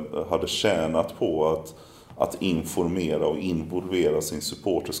hade tjänat på att informera och involvera sin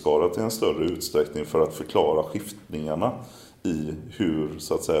supporterskara till en större utsträckning för att förklara skiftningarna i hur,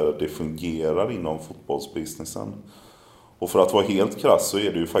 så att säga, det fungerar inom fotbollsbusinessen. Och för att vara helt krass så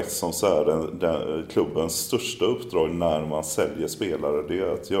är det ju faktiskt som så här, klubbens största uppdrag när man säljer spelare, det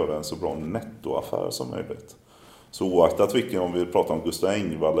är att göra en så bra nettoaffär som möjligt. Så oaktat vilken, om vi pratar om Gustav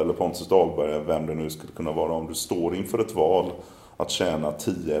Engvall eller Pontus Dahlberg, vem det nu skulle kunna vara, om du står inför ett val att tjäna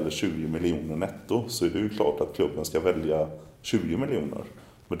 10 eller 20 miljoner netto, så är det ju klart att klubben ska välja 20 miljoner.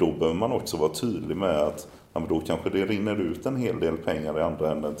 Men då behöver man också vara tydlig med att då kanske det rinner ut en hel del pengar i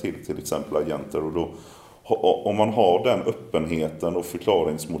andra änden till exempel agenter. Och då, om man har den öppenheten och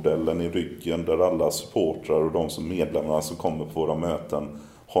förklaringsmodellen i ryggen där alla supportrar och de som medlemmarna som kommer på våra möten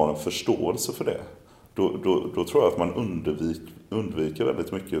har en förståelse för det, då tror jag att man undviker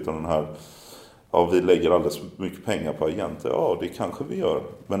väldigt mycket av den här, vi lägger alldeles mycket pengar på agenter. Ja, det kanske vi gör.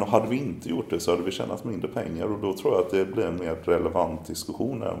 Men hade vi inte gjort det så hade vi tjänat mindre pengar, och då tror jag att det blir en mer relevant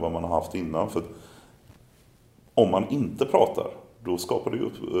diskussion än vad man har haft innan. För om man inte pratar, då skapar det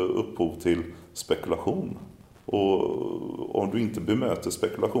upphov till spekulation. Och om du inte bemöter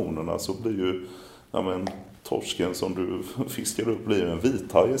spekulationerna så blir ju torsken som du fiskar upp blir en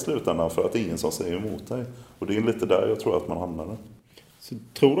vithaj i slutändan, för att det är ingen som säger emot dig. Och det är lite där jag tror att man hamnar. Så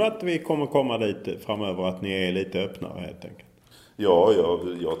tror du att vi kommer komma lite framöver, att ni är lite öppnare helt enkelt? Ja,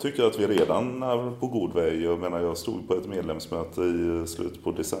 jag tycker att vi redan är på god väg. Jag stod på ett medlemsmöte i slutet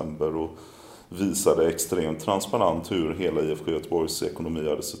på december och visade extremt transparent hur hela IFK Göteborgs ekonomi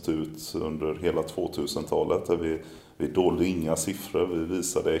hade sett ut under hela 2000-talet. Vi dolde inga siffror, vi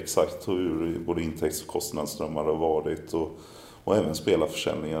visade exakt hur både intäkts- och kostnadsströmmar har varit och även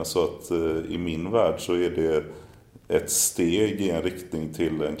spelarförsäljningar. Så att i min värld så är det ett steg i en riktning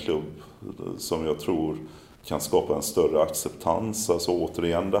till en klubb som jag tror kan skapa en större acceptans. Alltså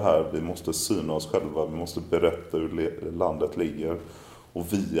återigen det här, vi måste syna oss själva, vi måste berätta hur landet ligger. Och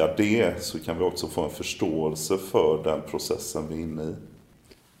via det så kan vi också få en förståelse för den processen vi är inne i.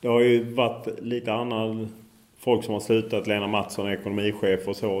 Det har ju varit lite annan folk som har slutat, Lena Mattsson, ekonomichef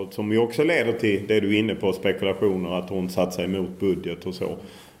och så, som ju också leder till det du är inne på, spekulationer, att hon satt sig emot budget och så.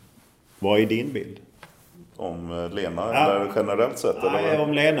 Vad är din bild? Om Lena eller generellt sett? Nej, eller?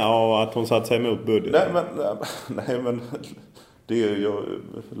 Om Lena och att hon satt sig emot budget. Nej, men det är ju,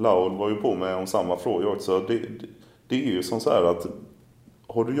 Laul var ju på med om samma fråga också. Det är ju som så här att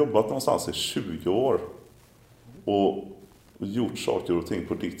har du jobbat någonstans i 20 år och gjort saker och ting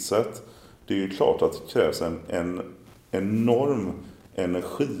på ditt sätt, det är ju klart att det krävs en enorm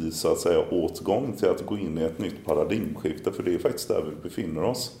energi, så att säga, åtgång till att gå in i ett nytt paradigmskifte, för det är faktiskt där vi befinner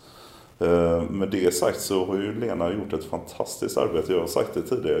oss. Med det sagt så har ju Lena gjort ett fantastiskt arbete. Jag har sagt det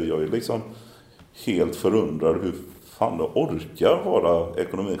tidigare, jag är liksom helt förundrad hur fan det orkar vara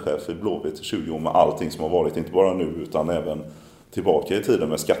ekonomichef i Blåvitt i 20 år med allting som har varit, inte bara nu utan även tillbaka i tiden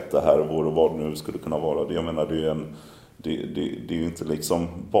med skattehärvor och vad det nu skulle kunna vara. Jag menar, det är ju inte liksom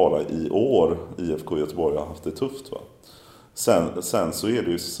bara i år IFK Göteborg har haft det tufft, va. Sen så är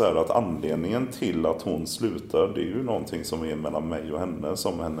det ju så här att anledningen till att hon slutar, det är ju någonting som är mellan mig och henne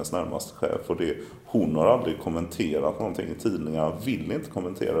som hennes närmaste chef. Och hon har aldrig kommenterat någonting i tidningar, vill inte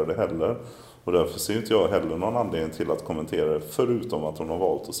kommentera det heller. Och därför ser inte jag heller någon anledning till att kommentera det, förutom att hon har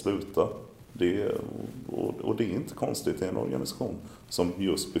valt att sluta. Det är inte konstigt i en organisation som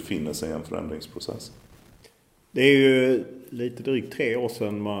just befinner sig i en förändringsprocess. Det är ju lite drygt 3 år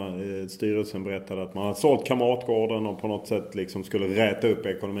sedan styrelsen berättade att man har sålt Kamratgården och på något sätt liksom skulle räta upp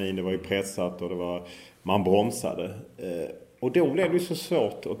ekonomin. Det var ju pressat och man bromsade. Och då blev det så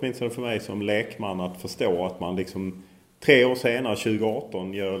svårt, åtminstone för mig som lekman, att förstå att man liksom 3 år senare,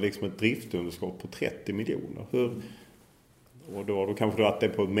 2018, gör liksom ett driftunderskott på 30 miljoner. Och då kanske du att det är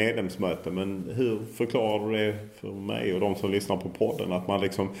på ett medlemsmöte, men hur förklarar du det för mig och de som lyssnar på podden, att man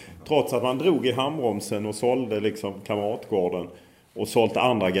liksom, trots att man drog i handbromsen och sålde liksom Kamratgården och sålt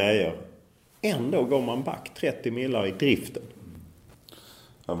andra grejer, ändå går man back 30 miljoner i driften?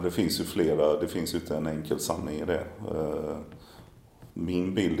 Ja, men det finns ju inte en enkel sanning i det.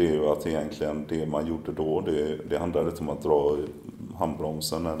 Min bild är ju att egentligen det man gjorde då, det handlade inte om att dra i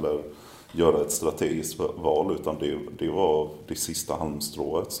handbromsen eller göra ett strategiskt val, utan det var det sista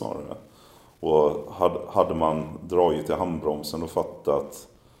halmstrået snarare. Och hade man dragit i handbromsen och fattat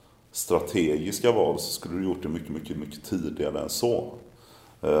strategiska val, så skulle du gjort det mycket, mycket, mycket tidigare än så.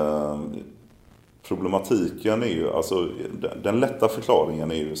 Problematiken är ju, alltså den lätta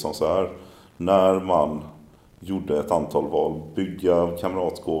förklaringen är ju som så här: när man gjorde ett antal val, bygga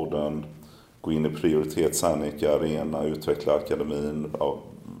Kamratgården, gå in i prioritet Serneke Arena, utveckla akademin,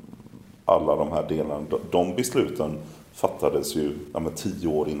 alla de här delarna, de besluten fattades ju 10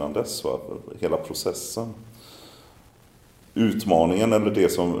 år innan dess, va? Hela processen. Utmaningen, eller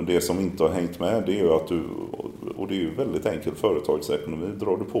det som inte har hängt med, det är ju att och det är ju väldigt enkel företagsekonomi,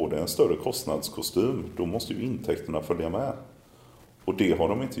 drar du på dig en större kostnadskostym, då måste ju intäkterna följa med. Och det har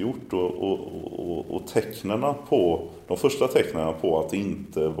de inte gjort. Och de första tecknen på att det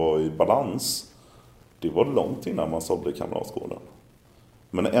inte var i balans, det var långt innan man sålde Kamratgården.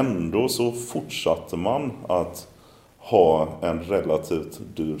 Men ändå så fortsatte man att ha en relativt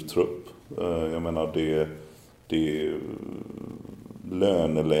dyr trupp. Jag menar, det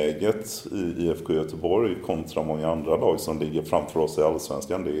löneläget i IFK Göteborg kontra många andra lag som ligger framför oss i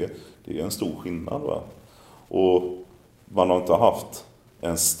Allsvenskan, det är en stor skillnad, va? Och man har inte haft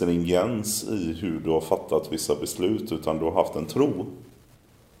en stringens i hur du har fattat vissa beslut, utan du har haft en tro.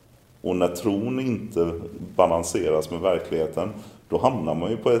 Och när tron inte balanseras med verkligheten, då hamnar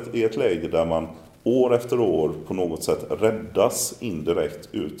man ju i ett läge där man år efter år på något sätt räddas indirekt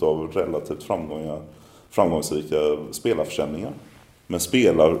utav relativt framgångsrika spelarförsäljningar. Men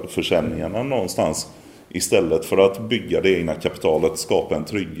spelarförsäljningarna någonstans, istället för att bygga det egna kapitalet, skapa en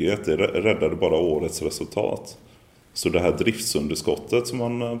trygghet, det räddade bara årets resultat. Så det här driftsunderskottet som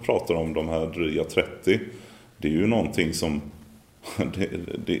man pratar om, de här dryga 30, det är ju någonting som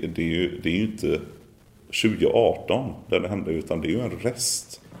det är ju inte 2018 där det hände, utan det är ju en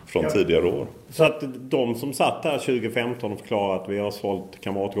rest från tidigare år. Så att de som satt här 2015 och förklarade att vi har sålt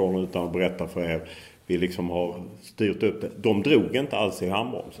Kamratgården utan att berätta för er, vi liksom har styrt upp det, de drog inte alls i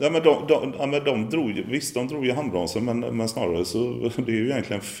handbromsen. Ja, men de drog i handbromsen, men snarare så det är ju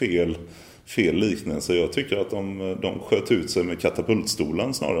egentligen fel liknelse. Jag tycker att de sköt ut sig med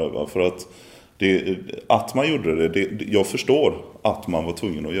katapultstolen snarare, va? För att man gjorde det, jag förstår att man var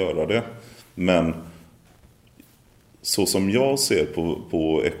tvungen att göra det, men så som jag ser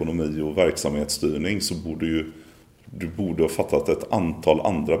på ekonomi och verksamhetsstyrning, så du borde ha fattat ett antal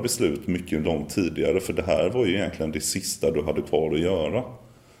andra beslut mycket långt tidigare, för det här var ju egentligen det sista du hade kvar att göra.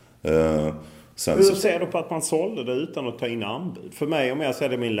 Hur ser du på att man sålde det utan att ta in anbud? För mig, om jag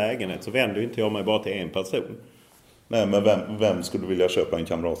säljer min lägenhet, så vänder inte jag mig bara till en person. Nej, men vem skulle vilja köpa en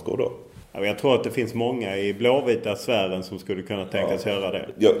Kamratgård då? Jag tror att det finns många i blåvita sfären som skulle kunna tänkas göra det.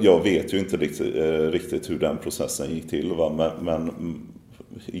 Jag vet ju inte riktigt hur den processen gick till, va? Men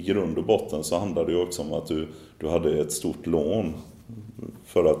i grund och botten så handlade det ju också om att du hade ett stort lån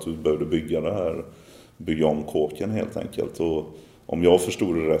för att du behövde bygga om kåken helt enkelt. Och om jag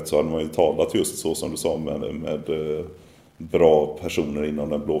förstod det rätt så hade man ju talat just så som du sa med bra personer inom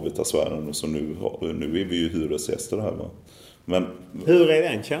den blåvita sfären. Och så nu är vi ju hyresgäster här, va? Men hur är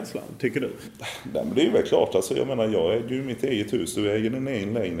den känslan, tycker du? Nej, men det är väl klart, alltså, jag menar, jag äger ju mitt eget hus, du äger din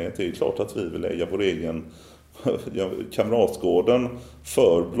egen lägenhet. Det är klart att vi vill äga vår egen. Kamratgården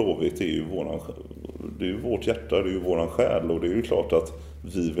för Blåvitt är ju vårt hjärta, det är ju våran själ, och det är ju klart att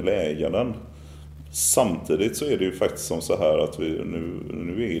vi vill äga den. Samtidigt så är det ju faktiskt som så här att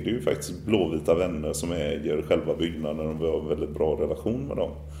nu är det ju faktiskt Blåvita Vänner som äger själva byggnaden och vi har en väldigt bra relation med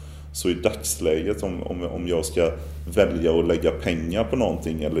dem. Så i dagsläget om jag ska välja att lägga pengar på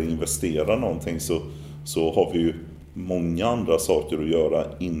någonting eller investera någonting så har vi ju många andra saker att göra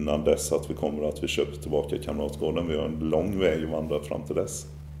innan dess att vi köper tillbaka Kamratgården. Vi har en lång väg att vandra fram till dess.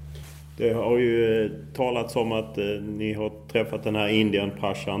 Det har ju talats om att ni har träffat den här Indien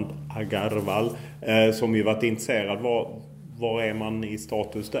Prashant Agarwal som ju varit intresserad. Var är man i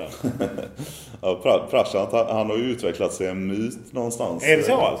status där? Ja, Prashant, han har ju utvecklat sig en myt någonstans. Är det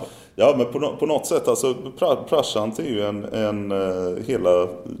så alltså? Ja, men på något sätt, alltså Prashant är ju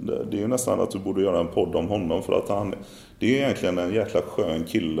det är ju nästan att du borde göra en podd om honom för att det är egentligen en jäkla skön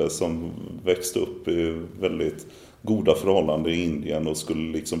kille som växte upp i väldigt goda förhållanden i Indien och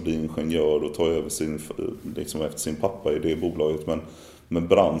skulle liksom bli ingenjör och ta över efter sin pappa i det bolaget, men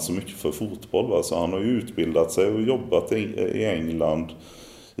brann så mycket för fotboll. Va? Så han har ju utbildat sig och jobbat i England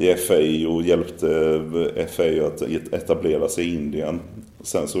i FA och hjälpte FA att etablera sig i Indien.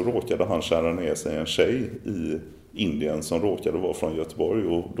 Sen så råkade han kära ner sig en tjej i Indien som råkade vara från Göteborg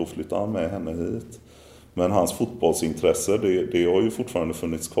och då flyttade han med henne hit. Men hans fotbollsintresse, det har ju fortfarande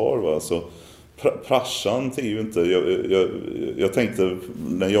funnits kvar. Va? Så Prashant är ju inte... Jag tänkte,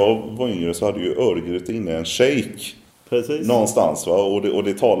 när jag var yngre så hade ju Örgryte inne en shejk. Precis. Någonstans, va? Och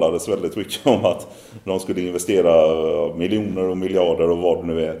det talades väldigt mycket om att de skulle investera miljoner och miljarder och vad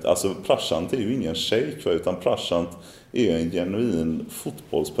det nu är. Alltså Prashant är ju ingen shejk, utan Prashant är en genuin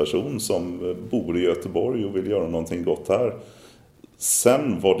fotbollsperson som bor i Göteborg och vill göra någonting gott här.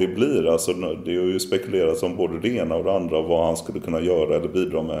 Sen vad det blir, alltså det har ju spekulerats om både det ena och det andra vad han skulle kunna göra eller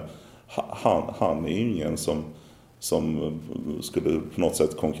bidra med. Han är ju ingen som skulle på något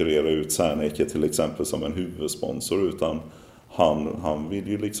sätt konkurrera ut Serneke till exempel som en huvudsponsor, utan han vill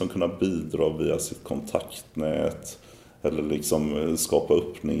ju liksom kunna bidra via sitt kontaktnät eller liksom skapa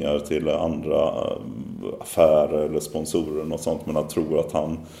öppningar till andra affärer eller sponsorer och något sånt, men jag tror att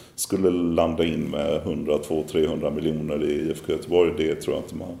han skulle landa in med 100, 200, 300 miljoner i IFK Göteborg, det tror jag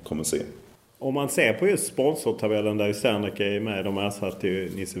inte man kommer se. Om man ser på just sponsortabellen där Serneke är med, de ersatte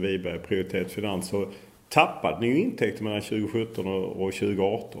ju Nisse Wiberg, Prioritet Finans, så tappade ni ju intäkter mellan 2017 och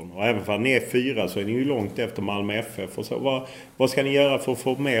 2018. Och även för att ni är 4 så är ni ju långt efter Malmö FF. Och så. Vad ska ni göra för att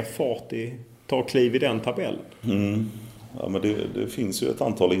få mer fart ta kliv i den tabellen? Ja, men det finns ju ett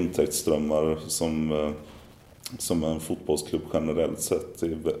antal intäktsströmmar som en fotbollsklubb generellt sett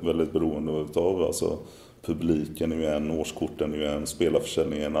är väldigt beroende av. Alltså publiken är ju en, årskorten är ju en,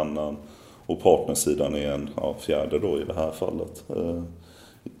 spelarförsäljning är en annan och partnersidan är en fjärde då i det här fallet.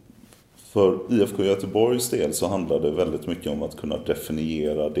 För IFK Göteborgs del så handlar det väldigt mycket om att kunna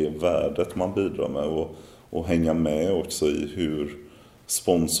definiera det värdet man bidrar med och hänga med också i hur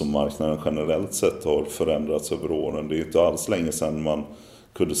sponsormarknaden generellt sett har förändrats över åren. Det är inte alls länge sedan man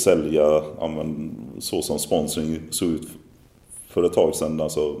kunde sälja så som sponsring såg ut för ett tag sedan.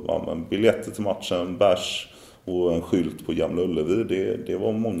 Alltså biljetter till matchen, bärs och en skylt på Gamla Ullevi. Det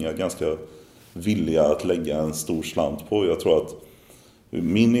var många ganska villiga att lägga en stor slant på. Jag tror att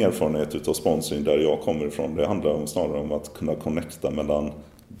min erfarenhet utav sponsring där jag kommer ifrån, det handlar snarare om att kunna connecta mellan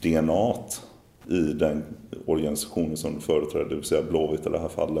DNA:t i den organisationen som du företräder, det vill säga Blåvitt i det här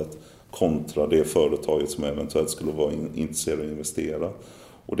fallet, kontra det företaget som eventuellt skulle vara intresserad att investera.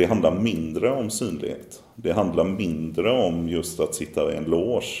 Och det handlar mindre om synlighet. Det handlar mindre om just att sitta i en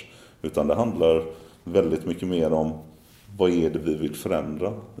loge, utan det handlar väldigt mycket mer om vad är det vi vill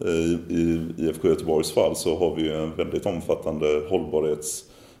förändra. I IFK Göteborgs fall så har vi ju en väldigt omfattande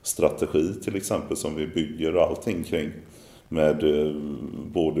hållbarhetsstrategi till exempel som vi bygger allting kring med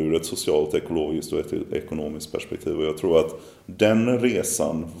både ur ett socialt, ekologiskt och ett ekonomiskt perspektiv. Och jag tror att den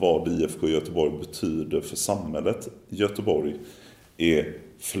resan, vad IFK Göteborg betyder för samhället Göteborg, är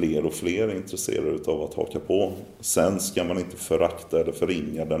fler och fler intresserade av att haka på. Sen ska man inte förakta eller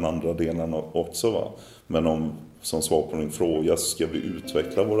förringa den andra delen också. Va? Men som svar på din fråga så ska vi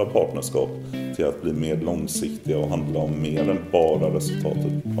utveckla våra partnerskap till att bli mer långsiktiga och handla om mer än bara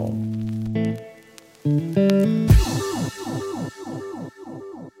resultatet på plan.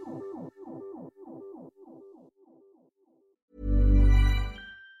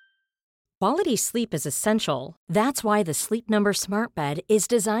 Quality sleep is essential. That's why the Sleep Number Smart Bed is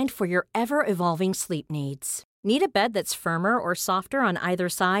designed for your ever-evolving sleep needs. Need a bed that's firmer or softer on either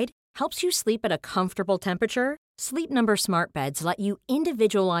side? Helps you sleep at a comfortable temperature? Sleep Number Smart Beds let you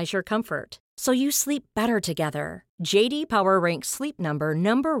individualize your comfort, so you sleep better together. JD Power ranks Sleep Number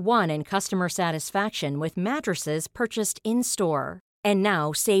 #1 in customer satisfaction with mattresses purchased in-store. And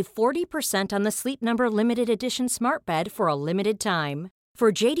now, save 40% on the Sleep Number Limited Edition Smart Bed for a limited time.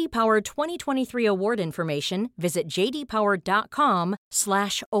 For JD Power 2023 award information, visit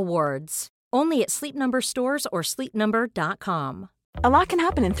jdpower.com/awards. Only at Sleep Number stores or sleepnumber.com. A lot can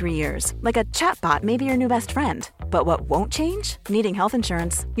happen in 3 years, like a chatbot may be your new best friend. But what won't change? Needing health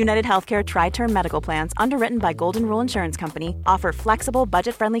insurance. United Healthcare Tri-Term Medical Plans, underwritten by Golden Rule Insurance Company, offer flexible,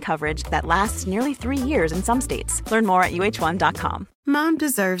 budget-friendly coverage that lasts nearly 3 years in some states. Learn more at uh1.com. Mom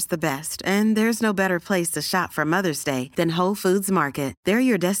deserves the best, and there's no better place to shop for Mother's Day than Whole Foods Market. They're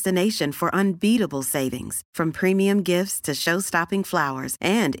your destination for unbeatable savings, from premium gifts to show-stopping flowers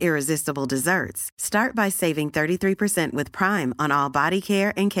and irresistible desserts. Start by saving 33% with Prime on all body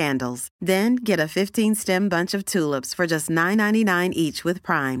care and candles. Then get a 15-stem bunch of tulips for just $9.99 each with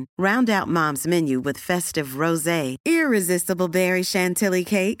Prime. Round out Mom's menu with festive rosé, irresistible berry chantilly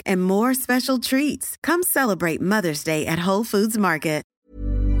cake, and more special treats. Come celebrate Mother's Day at Whole Foods Market.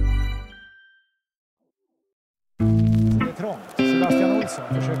 Det är trångt. Sebastian Olsson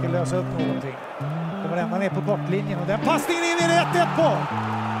försöker lösa upp någonting. Kommer lämna ner på kortlinjen och den passningen in är det 1-1 på.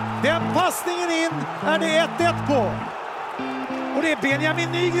 Den passningen in är det 1-1 på. Och det är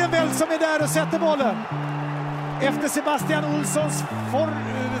Benjamin Nygren väl som är där och sätter bollen. Efter Sebastian Olssons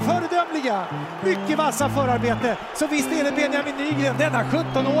föredömliga, mycket vassa förarbete, så visst är det Benjamin Nygren, denna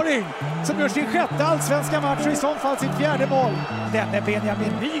 17-åring, som gör sin sjätte allsvenska match och i så fall sitt fjärde mål. Den är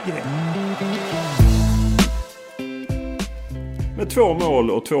Benjamin Nygren. Med 2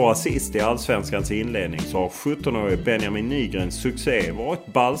 mål och 2 assist i allsvenskans inledning så har 17-årige Benjamin Nygrens succé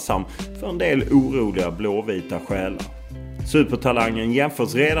varit balsam för en del oroliga blåvita själar. Supertalangen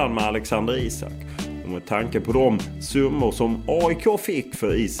jämförs redan med Alexander Isak. Och med tanke på de summor som AIK fick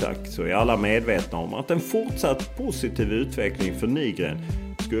för Isak så är alla medvetna om att en fortsatt positiv utveckling för Nygren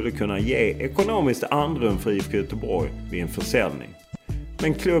skulle kunna ge ekonomiskt andrum för IFK Göteborg vid en försäljning.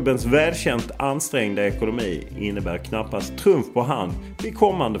 Men klubbens välkänt ansträngda ekonomi innebär knappast trumf på hand vid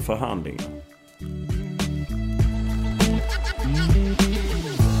kommande förhandlingar.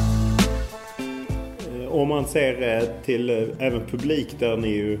 Om man ser till även publik där ni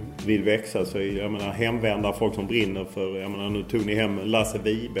ju vill växa, så jag menar hemvända folk som brinner för, jag menar nu tog ni hem Lasse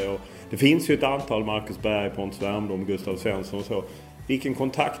Vibe och det finns ju ett antal, Marcus Berg, Pontus Wernbloom, Gustav Svensson och så. Vilken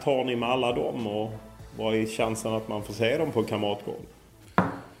kontakt har ni med alla dem och vad är chansen att man får se dem på Kamratgården?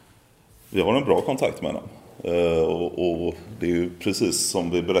 Vi har en bra kontakt med dem. Och det är ju precis som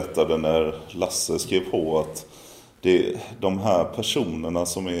vi berättade när Lasse skrev på att de här personerna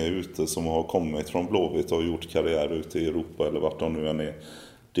som är ute, som har kommit från Blåvitt och gjort karriär ute i Europa eller vart de nu än är.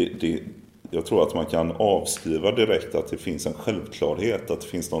 Jag tror att man kan avskriva direkt att det finns en självklarhet, att det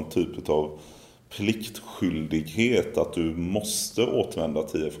finns någon typ av pliktskyldighet att du måste återvända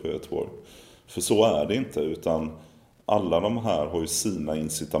till IFK Göteborg. För så är det inte, utan alla de här har ju sina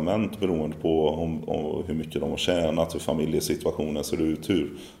incitament beroende på om hur mycket de har tjänat, hur familjesituationen ser ut,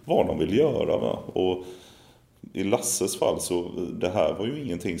 vad de vill göra. Va? Och i Lasses fall så det här var ju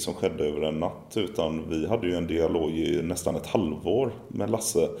ingenting som skedde över en natt, utan vi hade ju en dialog i nästan ett halvår med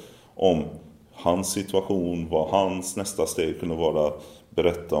Lasse om hans situation, vad hans nästa steg kunde vara,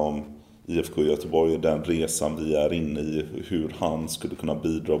 berätta om IFK Göteborg, den resan vi är inne i, hur han skulle kunna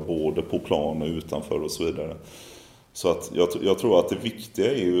bidra både på plan och utanför och så vidare. Så att jag tror att det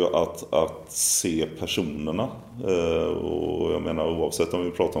viktiga är ju att se personerna. Och jag menar, oavsett om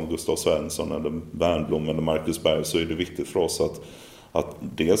vi pratar om Gustav Svensson eller Wernbloom eller Marcus Berg, så är det viktigt för oss att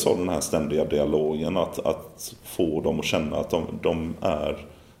dels ha den här ständiga dialogen, att få dem att känna att de är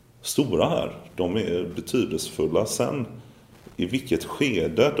stora här. De är betydelsefulla. Sen i vilket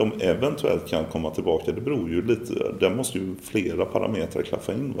skede de eventuellt kan komma tillbaka, det beror ju lite, där måste ju flera parametrar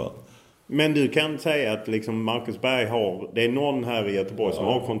klaffa in, va? Men du kan säga att liksom Marcus Berg det är någon här i Göteborg som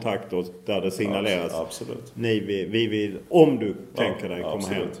har kontakt och där det signaleras. Absolut. Vi vill, om du tänker dig komma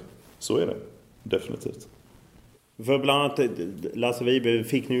hem. Så är det, definitivt. För bland annat Lasse Vibe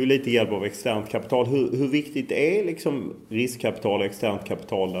fick ni ju lite hjälp av externt kapital. Hur viktigt är liksom riskkapital och externt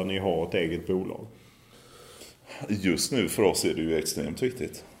kapital där ni har ett eget bolag? Just nu för oss är det ju extremt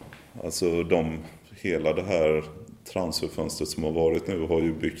viktigt. Alltså hela det här transferfönstret som har varit nu har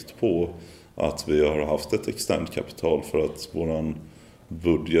ju byggt på att vi har haft ett externt kapital, för att våran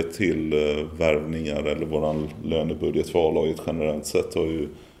budget till värvningar eller våran lönebudget för A-laget generellt sett har ju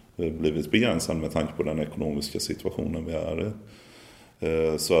blivit begränsad med tanke på den ekonomiska situationen vi är i.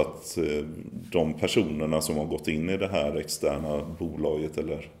 Så att de personerna som har gått in i det här externa bolaget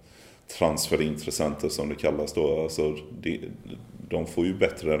eller transferintressenter som det kallas då, alltså de får ju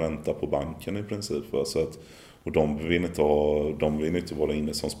bättre ränta på banken i princip. Så att, och de vill inte vara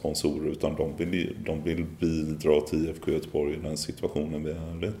inne som sponsorer, utan de vill bidra till IFK Göteborg i den situationen vi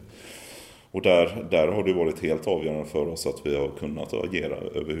är i. Och där har det varit helt avgörande för oss att vi har kunnat agera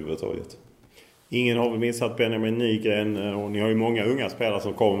överhuvudtaget. Ingen har väl missat Benjamin Nygren, och ni har ju många unga spelare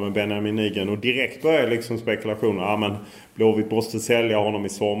som kommer med Benjamin Nygren, och direkt börjar liksom spekulationer. Ja, men Blåvitt måste sälja honom i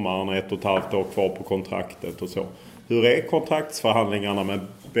sommaren, 1,5 år kvar på kontraktet och så. Hur är kontraktsförhandlingarna med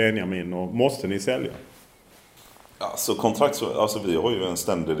Benjamin, och måste ni sälja? Alltså vi har ju en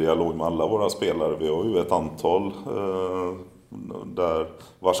ständig dialog med alla våra spelare. Vi har ju ett antal där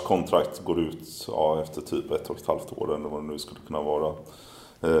vars kontrakt går ut efter typ 1,5 år eller vad det nu skulle kunna vara.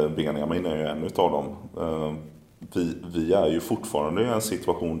 Benjamin är ju en utav dem. Vi är ju fortfarande i en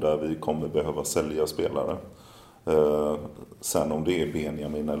situation där vi kommer behöva sälja spelare. Sen om det är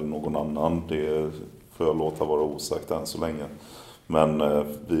Benjamin eller någon annan, det får jag låta vara osagt än så länge. Men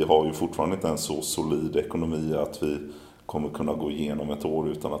vi har ju fortfarande inte en så solid ekonomi att vi kommer kunna gå igenom ett år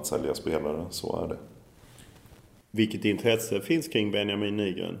utan att sälja spelare. Så är det. Vilket intresse finns kring Benjamin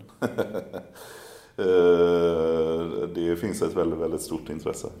Nygren? Det finns ett väldigt, väldigt stort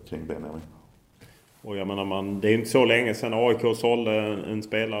intresse kring Benjamin. Och jag menar, det är inte så länge sedan AIK sålde en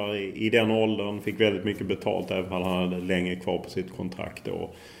spelare i den åldern, fick väldigt mycket betalt även om han hade länge kvar på sitt kontrakt.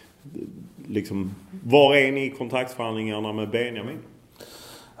 Och liksom, var är ni i kontraktsförhandlingarna med Benjamin?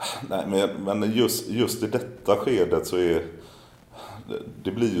 Nej, men just i detta skedet så är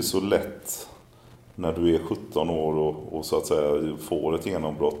det blir ju så lätt när du är 17 år och så att säga får ett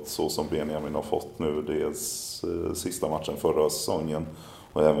genombrott så som Benjamin har fått nu. Dels sista matchen förra säsongen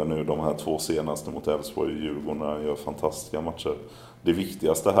och även nu de här 2 senaste mot Elfsborg och Djurgården, han gör fantastiska matcher. Det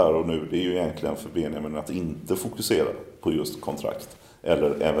viktigaste här och nu, det är ju egentligen för Benjamin att inte fokusera på just kontrakt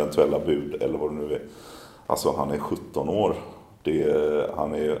eller eventuella bud eller vad det nu är. Alltså han är 17 år.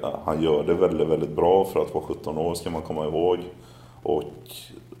 Han gör det väldigt, väldigt bra för att vara 17 år, ska man komma ihåg. Och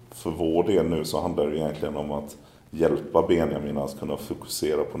för vår del nu så handlar det egentligen om att hjälpa Benjamin att kunna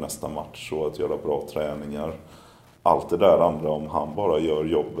fokusera på nästa match och att göra bra träningar. Allt det där andra, om han bara gör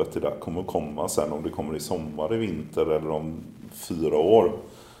jobbet, det där kommer komma sen. Om det kommer i sommar, i vinter eller om 4 år,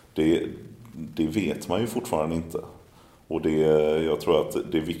 det vet man ju fortfarande inte. Och jag tror att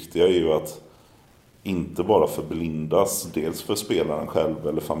det viktiga är ju att inte bara förblindas, dels för spelaren själv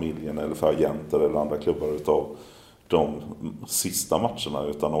eller familjen eller för agenter eller andra klubbar utav de sista matcherna,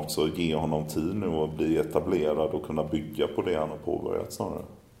 utan också ge honom tid nu och bli etablerad och kunna bygga på det han har påbörjat snarare.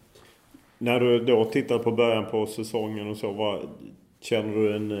 När du då tittar på början på säsongen och så, känner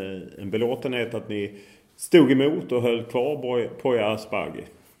du en belåtenhet att ni stod emot och höll kvar Poya Asbaghi?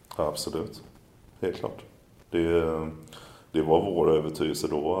 Ja, absolut. Helt klart. Det var vår övertygelse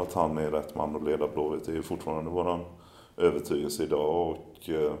då att han är rätt man att leda Blåvitt. Det är fortfarande vår övertygelse idag, och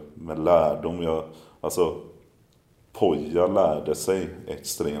med lärdom. Poya lärde sig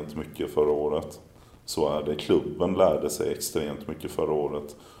extremt mycket förra året. Så är det. Klubben lärde sig extremt mycket förra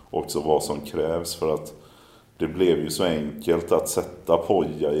året. Också vad som krävs, för att det blev ju så enkelt att sätta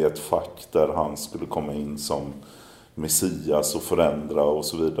Poya i ett fack där han skulle komma in som Messias och förändra och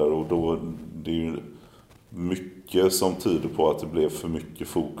så vidare. Och då, det är ju mycket som tyder på att det blev för mycket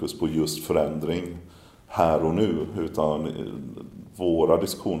fokus på just förändring här och nu. Utan våra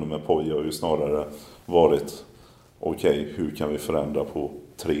diskussioner med Poya har ju snarare varit okej, hur kan vi förändra på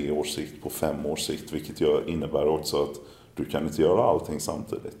 3 års sikt, på 5 års sikt? Vilket innebär också att du kan inte göra allting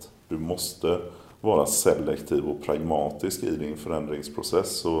samtidigt. Du måste vara selektiv och pragmatisk i din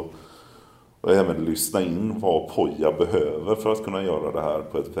förändringsprocess och även lyssna in vad Poya behöver för att kunna göra det här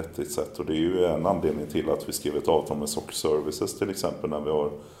på ett vettigt sätt. Och det är ju en anledning till att vi skrev ett avtal med Soccer Services till exempel, när vi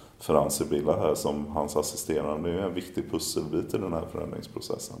har Ferran Sibilla här som hans assisterande. Det är en viktig pusselbit i den här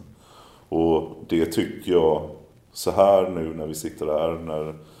förändringsprocessen. Och det tycker jag så här nu när vi sitter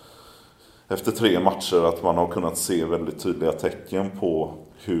här, efter 3 matcher, att man har kunnat se väldigt tydliga tecken på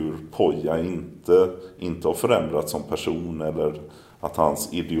hur Poya inte har förändrats som person eller att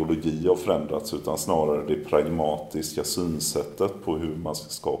hans ideologi har förändrats, utan snarare det pragmatiska synsättet på hur man ska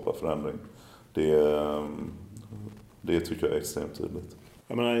skapa förändring. Det tycker jag är extremt tydligt.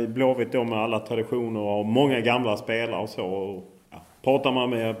 Jag menar, Blåvitt då med alla traditioner och många gamla spelare och så. Och,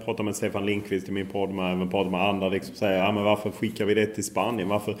 pratar med Stefan Lindqvist i min podd, men även pratar med andra, liksom säger, men varför skickar vi det till Spanien?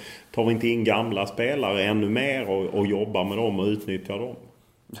 Varför tar vi inte in gamla spelare ännu mer och jobbar med dem och utnyttjar dem?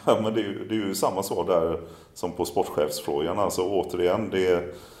 Ja, men det är ju samma svar där som på sportchefsfrågan. Alltså återigen,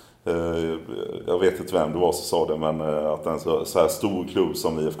 jag vet inte vem det var som sa det, men att en så här stor klubb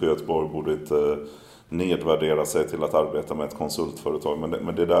som IFK Göteborg borde inte nedvärdera sig till att arbeta med ett konsultföretag.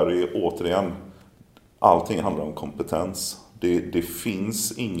 Men det där är återigen, allting handlar om kompetens. Det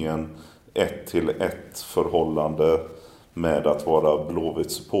finns ingen 1-1 förhållande med att vara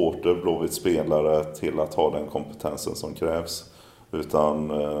Blåvitt supporter, Blåvitt spelare till att ha den kompetensen som krävs.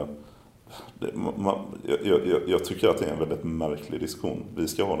 Utan Jag tycker att det är en väldigt märklig diskussion. Vi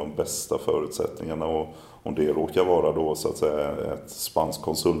ska ha de bästa förutsättningarna, och om det råkar vara då så att säga ett spanskt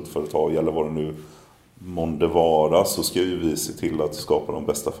konsultföretag eller vad det nu månde vara, så ska ju vi se till att skapa de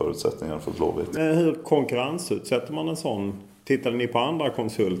bästa förutsättningarna för Blåvitt. Men hur konkurrensutsätter man en sån? Tittar ni på andra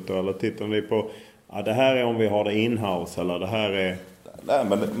konsulter eller tittar ni på det här är om vi har det in-house eller det här är... Nej,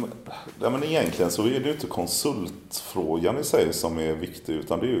 men egentligen så är det ju inte konsultfrågan i sig som är viktig,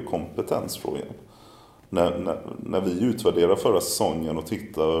 utan det är ju kompetensfrågan. När vi utvärderar förra säsongen och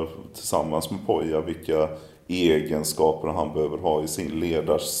tittar tillsammans med Poja vilka egenskaper han behöver ha i sin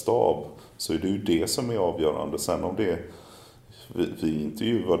ledarstab, så är det ju det som är avgörande. Sen om det... Vi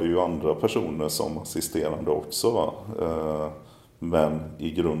intervjuade ju andra personer som assisterande också, va? Men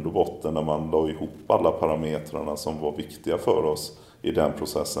i grund och botten när man la ihop alla parametrarna som var viktiga för oss i den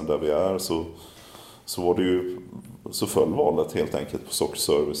processen där vi är, så var det ju, så föll valet helt enkelt på Soccer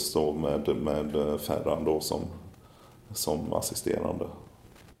Service då med Ferran då som assisterande.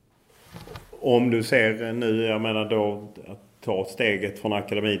 Om du ser nu, jag menar då att ta steget från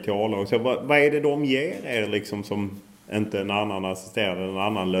akademi till A-lag, så vad är det de ger er liksom som inte en annan assisterande, en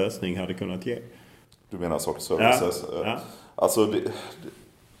annan lösning hade kunnat ge? Du menar Soccer Services? Ja. Alltså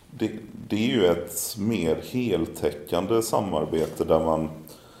det är ju ett mer heltäckande samarbete där man...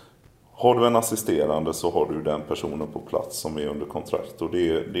 Har du en assisterande så har du den personen på plats som är under kontrakt. Och det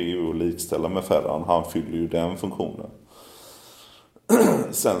är ju att likställa med Ferran. Han fyller ju den funktionen.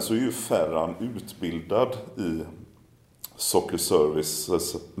 Sen så är ju Ferran utbildad i Soccer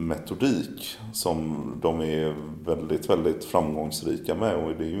Services metodik som de är väldigt, väldigt framgångsrika med.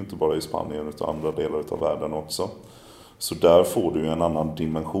 Och det är ju inte bara i Spanien utan andra delar av världen också. Så där får du en annan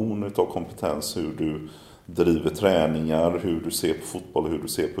dimension av kompetens, hur du driver träningar, hur du ser på fotboll, hur du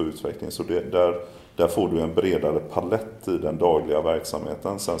ser på utveckling. Så där får du en bredare palett i den dagliga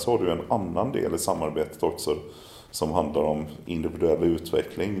verksamheten. Sen så har du en annan del i samarbetet också som handlar om individuell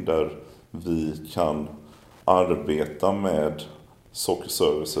utveckling, där vi kan arbeta med Soccer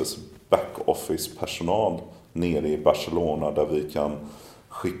Services back-office-personal nere i Barcelona, där vi kan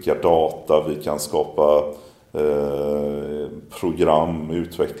skicka data, vi kan skapa program,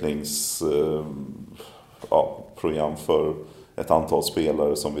 program för ett antal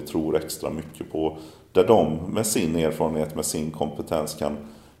spelare som vi tror extra mycket på. Där de med sin erfarenhet, med sin kompetens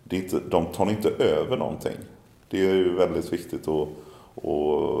de tar inte över någonting. Det är ju väldigt viktigt och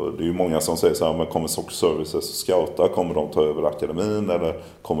det är ju många som säger så här, men kommer Soccer Services scouta, kommer de ta över akademin eller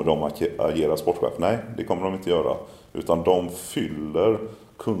kommer de agera sportchef? Nej, det kommer de inte göra. Utan de fyller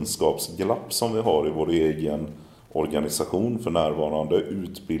kunskapsglapp som vi har i vår egen organisation för närvarande,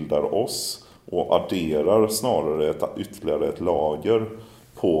 utbildar oss och adderar snarare ytterligare ett lager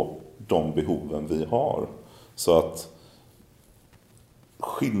på de behoven vi har. Så att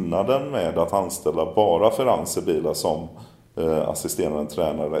skillnaden med att anställa bara Ferran Sibila som assisterande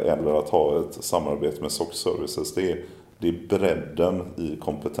tränare eller att ha ett samarbete med Soccer Services, det är bredden i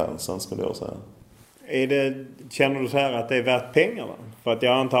kompetensen, skulle jag säga. Känner du så här att det är värt pengarna? För att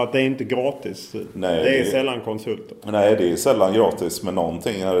jag antar att det är inte gratis. Nej, det är sällan konsulter. Nej, det är sällan gratis med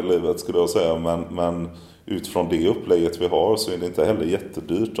någonting här i livet, skulle jag säga. Men utifrån det upplägget vi har så är det inte heller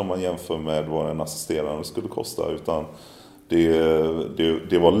jättedyrt om man jämför med vad en assisterande skulle kosta. Utan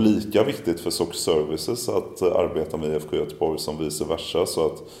det var lika viktigt för Soccer Services att arbeta med IFK Göteborg som vice versa. Så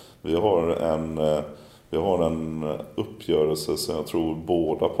att vi har en uppgörelse som jag tror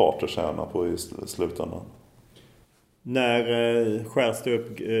båda parter tjänar på i slutändan. När skärs det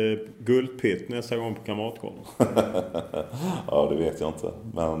upp guldpitt nästa gång på Kamratgården? Ja, det vet jag inte.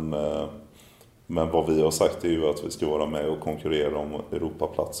 Men vad vi har sagt är ju att vi ska vara med och konkurrera om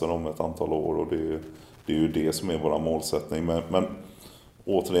Europaplatser om ett antal år. Och det är ju det som är vår målsättning. Men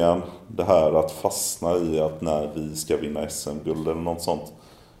återigen, det här att fastna i att när vi ska vinna SM-guld eller något sånt.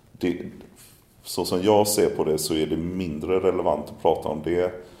 Så som jag ser på det så är det mindre relevant att prata om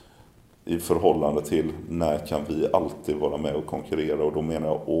det i förhållande till när kan vi alltid vara med och konkurrera. Och då menar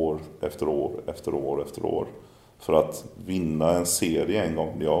jag år efter år efter år efter år. För att vinna en serie en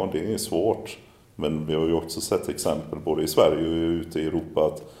gång, ja det är svårt. Men vi har ju också sett exempel både i Sverige och ute i Europa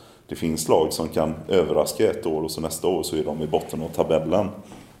att det finns lag som kan överraska ett år och så nästa år så är de i botten av tabellen.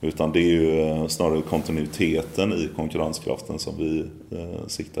 Utan det är ju snarare kontinuiteten i konkurrenskraften som vi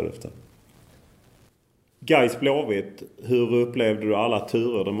siktar efter. Gais Blåvitt, hur upplevde du alla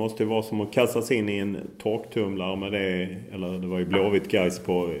turer? Det måste ju vara som att kastas in i en torktumlare med det, eller det var ju Blåvitt Gais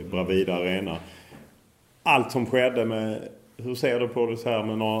på Bravida Arena. Allt som skedde med, hur ser du på det så här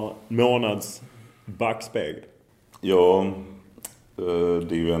med några månads backspegel? Ja,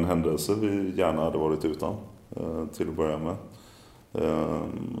 det är ju en händelse vi gärna hade varit utan till att börja med.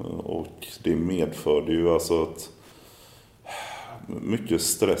 Och det medförde ju alltså att mycket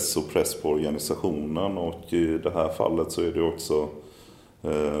stress och press på organisationen, och i det här fallet så är det också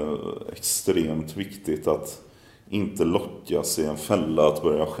extremt viktigt att inte lockas i en fälla att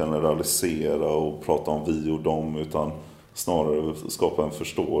börja generalisera och prata om vi och dem, utan snarare skapa en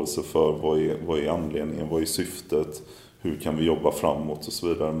förståelse för vad är anledningen, vad är syftet, hur kan vi jobba framåt och så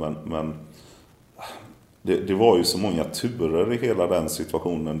vidare. Men det var ju så många turer i hela den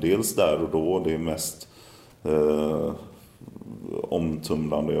situationen, dels där och då, det är mest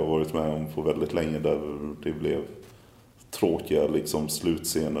omtumlande jag har varit med om på väldigt länge, där det blev tråkiga liksom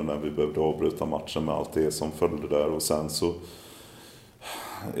slutscener när vi behövde avbryta matchen med allt det som följde där. Och sen så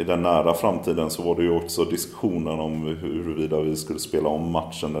i den nära framtiden så var det ju också diskussionen om huruvida vi skulle spela om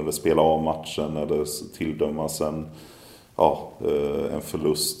matchen eller spela av matchen eller tilldömas en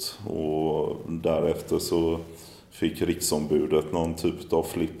förlust. Och därefter så fick riksombudet någon typ av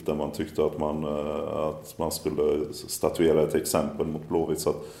flipp där man tyckte att man skulle statuera ett exempel mot Blåvitt. Så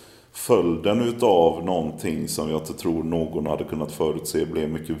att följden utav någonting som jag inte tror någon hade kunnat förutse blev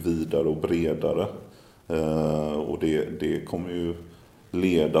mycket vidare och bredare. Och det kommer ju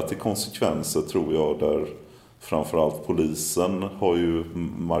leda till konsekvenser, tror jag, där framförallt polisen har ju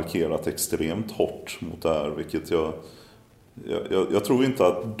markerat extremt hårt mot det här, vilket jag tror inte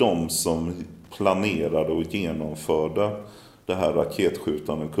att de som planerade och genomförde det här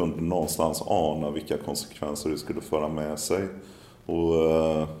raketskjutandet kunde någonstans ana vilka konsekvenser det skulle föra med sig. Och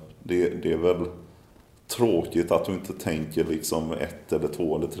det är väl tråkigt att du inte tänker liksom 1 eller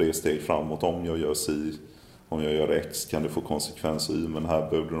 2 eller 3 steg framåt. Om jag gör si, om jag gör X kan det få konsekvenser y. Men här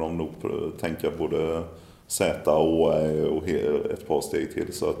behövde de nog tänka både Z och Ä och ett par steg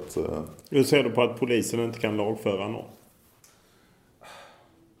till. Så att, hur ser du på att polisen inte kan lagföra någon?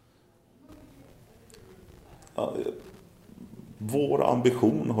 Vår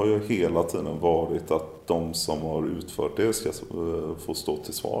ambition har ju hela tiden varit att de som har utfört det ska få stå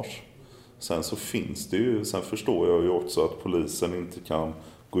till svars. Sen så finns det ju, sen förstår jag ju också att polisen inte kan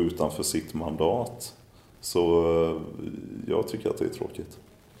gå utanför sitt mandat. Så jag tycker att det är tråkigt.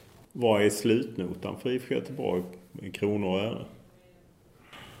 Vad är slutnotan för IFK Göteborg i kronor och öre?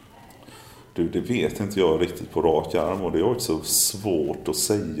 Det vet inte jag riktigt på rak arm, och det är också svårt att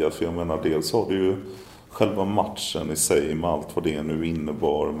säga. För jag menar, dels har det ju själva matchen i sig med allt vad det nu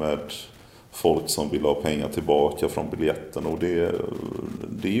innebar med folk som vill ha pengar tillbaka från biljetten, och det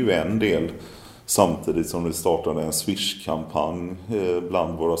är ju en del, samtidigt som det startade en Swish-kampanj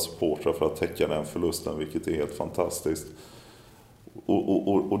bland våra supportrar för att täcka den förlusten, vilket är helt fantastiskt.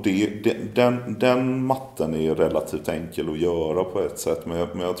 Och den matten är relativt enkel att göra på ett sätt,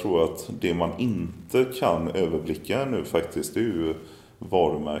 men jag tror att det man inte kan överblicka nu faktiskt, det är ju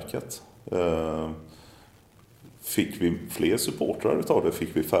varumärket. Fick vi fler supportrar utav det?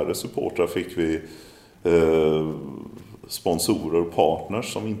 Fick vi färre supportrar? Fick vi sponsorer och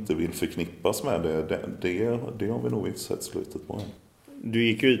partners som inte vill förknippas med det har vi nog inte sett slutet på än. Du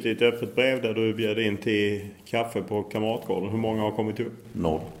gick ut i ett öppet brev där du bjöd in till kaffe på Kamratgården. Hur många har kommit upp?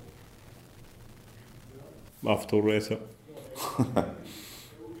 0. Varför tror du det är så?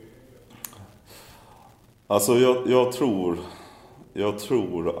 Alltså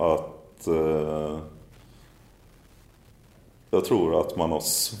jag tror att man har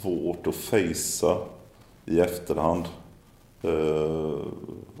svårt att fejsa i efterhand.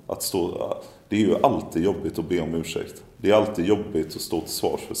 Det är ju alltid jobbigt att be om ursäkt. Det är alltid jobbigt att stå till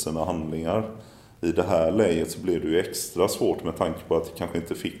svars för sina handlingar. I det här läget så blev det ju extra svårt med tanke på att det kanske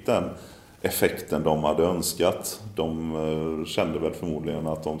inte fick den effekten de hade önskat. De kände väl förmodligen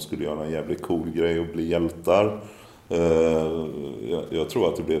att de skulle göra en jävligt cool grej och bli hjältar. Jag tror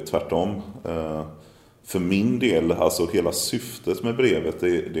att det blev tvärtom. För min del, alltså hela syftet med brevet,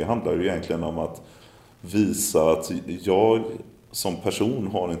 det handlar ju egentligen om att visa att jag som person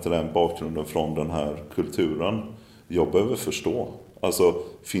har inte den bakgrunden från den här kulturen. Jag behöver förstå. Alltså,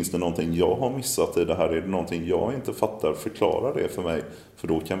 finns det någonting jag har missat i det här? Är det någonting jag inte fattar? Förklara det för mig. För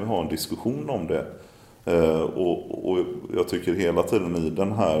då kan vi ha en diskussion om det. Och jag tycker hela tiden i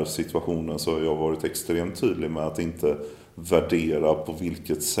den här situationen så har jag varit extremt tydlig med att inte värdera på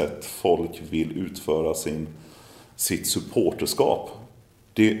vilket sätt folk vill utföra sitt supporterskap.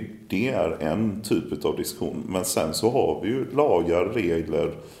 Det är en typ av diskussion. Men sen så har vi ju lagar,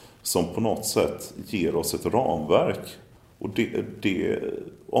 regler som på något sätt ger oss ett ramverk. Och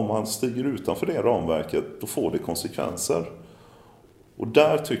om man stiger utanför det ramverket, då får det konsekvenser. Och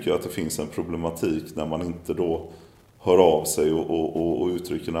där tycker jag att det finns en problematik när man inte då hör av sig och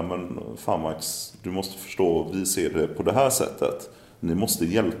uttrycker, nej men fan Max, du måste förstå, vi ser det på det här sättet. ni måste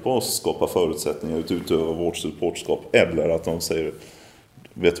hjälpa oss skapa förutsättningar utöver vårt supportskap. Eller att de säger,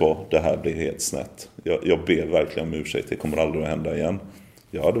 vet du vad, det här blir helt snett. Jag ber verkligen om ursäkt, det kommer aldrig att hända igen.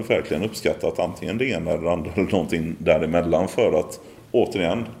 Jag hade verkligen uppskattat antingen det ena eller andra eller någonting däremellan, för att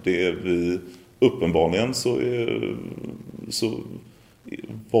återigen, det är vi uppenbarligen så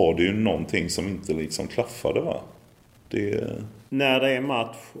var det ju någonting som inte liksom klaffade, va? När det är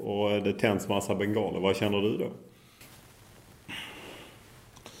match och det tänds massa bengaler, vad känner du då?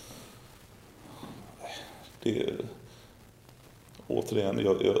 Återigen,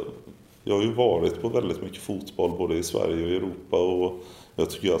 jag har ju varit på väldigt mycket fotboll både i Sverige och i Europa, och jag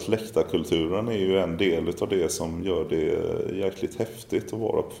tycker att läktarkulturen är ju en del av det som gör det jäkligt häftigt att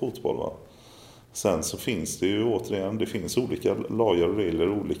vara på fotboll, va? Sen så finns det ju återigen, det finns olika lagar och regler i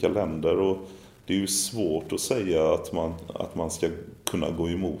olika länder, och det är ju svårt att säga att man ska kunna gå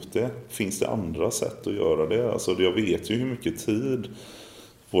emot det. Finns det andra sätt att göra det? Alltså jag vet ju hur mycket tid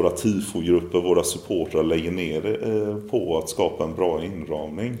våra tifogrupper, våra supportrar lägger ner på att skapa en bra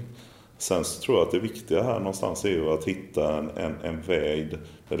inramning. Sen så tror jag att det viktiga här någonstans är ju att hitta en väg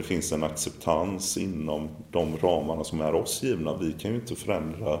där det finns en acceptans inom de ramarna som är oss givna. Vi kan ju inte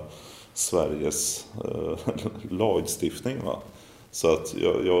förändra Sveriges lagstiftning, va? Så att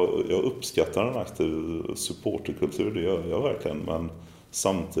jag uppskattar en aktiv supporterkultur, det gör jag verkligen. Men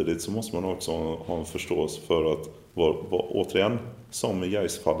samtidigt så måste man också ha en förståelse för att återigen, som i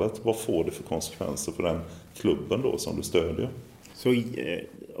Gais-fallet, vad får det för konsekvenser för den klubben då som du stödjer? Så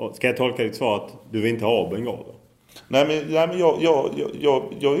ska jag tolka ditt svar att du vill inte ha bengaler? Nej men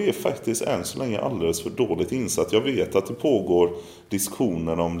jag är faktiskt än så länge alldeles för dåligt insatt. Jag vet att det pågår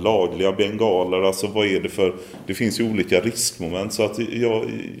diskussioner om lagliga bengaler. Alltså vad är det för... Det finns ju olika riskmoment, så att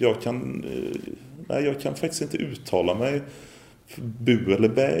jag kan faktiskt inte uttala mig bu eller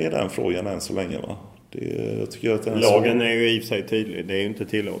bä i den frågan än så länge, va? Jag tycker att lagen är ju i sig tydlig, det är ju inte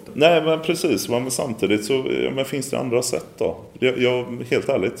tillåtet. Nej men precis, men samtidigt så finns det andra sätt då. Helt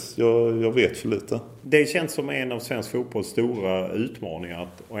ärligt, jag vet för lite. Det känns som en av svensk fotbolls stora utmaningar,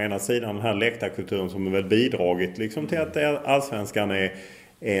 att å ena sidan den här läktarkulturen som är väl bidragit liksom till att allsvenskan är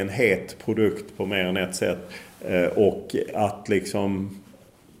en het produkt på mer än ett sätt, och att liksom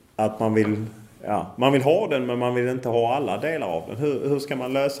att man vill ha den, men man vill inte ha alla delar av den. Hur ska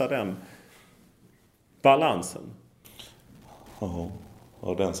man lösa den balansen?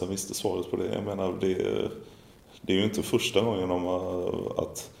 Ja, den som visste svaret på det. Jag menar, det är ju inte första gången om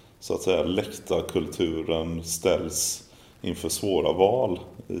att så att säga läktarkulturen ställs inför svåra val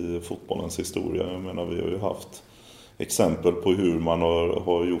i fotbollens historia. Jag menar, vi har ju haft exempel på hur man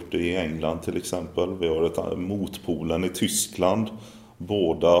har gjort det i England till exempel. Vi har ett motpolen i Tyskland.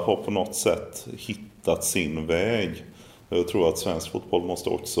 Båda har på något sätt hittat sin väg. Jag tror att svensk fotboll måste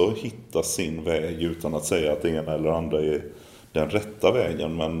också hitta sin väg, utan att säga att det ena eller andra är den rätta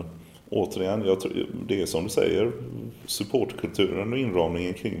vägen. Men återigen, det är som du säger, supportkulturen och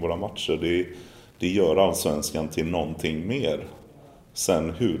inramningen kring våra matcher, det gör allsvenskan till någonting mer. Sen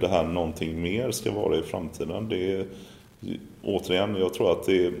hur det här någonting mer ska vara i framtiden, återigen, jag tror att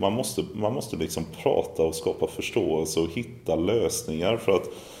man måste liksom prata och skapa förståelse och hitta lösningar, för att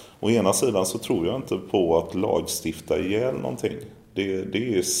å ena sidan så tror jag inte på att lagstifta ihjäl någonting.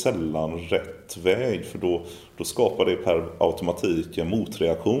 Det är sällan rätt väg, för då skapar det per automatik en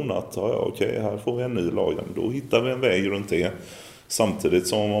motreaktion att okej, här får vi en ny lag, då hittar vi en väg runt det. Samtidigt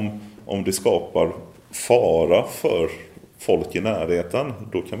som om det skapar fara för folk i närheten,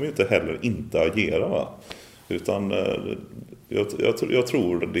 då kan vi inte heller inte agera, va? Utan jag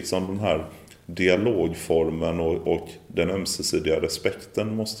tror liksom den här dialogformen och den ömsesidiga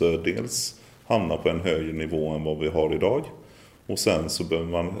respekten måste dels hamna på en högre nivå än vad vi har idag. Och sen så behöver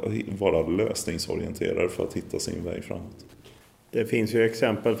man vara lösningsorienterad för att hitta sin väg framåt. Det finns ju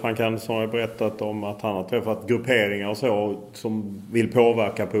exempel, Frank Andersson har berättat om att han har träffat grupperingar och så som vill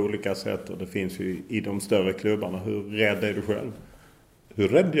påverka på olika sätt, och det finns ju i de större klubbarna. Hur rädd är du själv? Hur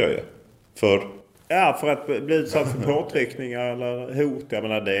rädd jag är? För att bli utsatt för påtryckningar eller hot. Jag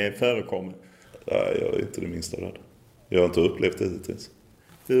menar, det förekommer. Nej, jag är inte det minsta rädd. Jag har inte upplevt det hittills.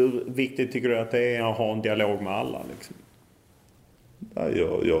 Hur viktigt tycker du att det är att ha en dialog med alla liksom? Nej,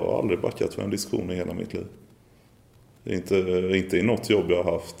 jag har aldrig backat för en diskussion i hela mitt liv. Inte i något jobb jag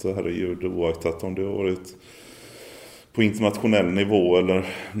har haft, herregud, oaktat om det har varit på internationell nivå eller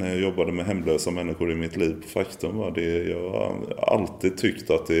när jag jobbade med hemlösa människor i mitt liv på Faktum. Jag har alltid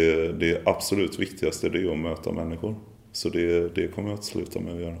tyckt att det absolut viktigaste är att möta människor. Så det kommer jag att sluta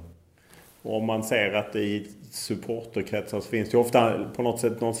med att göra. Och om man ser att i supporterkretsar så finns det ofta på något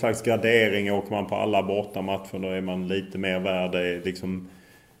sätt någon slags gradering. Åker man på alla bortamatcher, då är man lite mer värd. Liksom,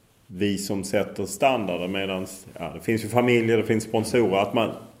 vi som sätter standarden, medan det finns ju familjer, det finns sponsorer,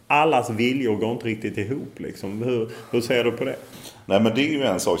 att allas viljor går inte riktigt ihop liksom. Hur ser du på det? Nej, men det är ju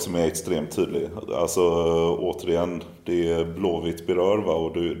en sak som är extremt tydlig. Alltså återigen, det är Blåvitt berör, va?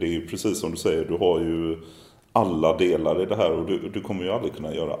 Och det är ju precis som du säger, du har ju alla delar i det här och du kommer ju aldrig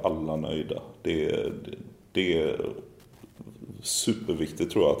kunna göra alla nöjda. Det är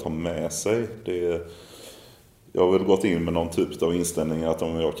superviktigt, tror jag, att ha med sig. Jag har väl gått in med någon typ av inställning att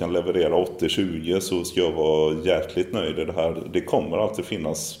om jag kan leverera 80-20 så ska jag vara jäkligt nöjd i det här. Det kommer alltid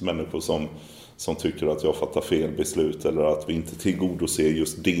finnas människor som tycker att jag fattar fel beslut eller att vi inte tillgodoser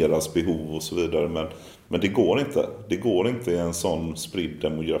just deras behov och så vidare. Men det går inte. Det går inte i en sån spridd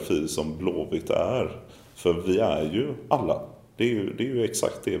demografi som Blåvitt är. För vi är ju alla. Det är ju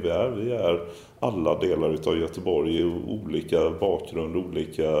exakt det vi är. Vi är alla delar utav Göteborg i olika bakgrund,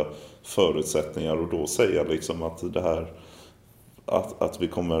 olika förutsättningar. Och då säga liksom att det här, att vi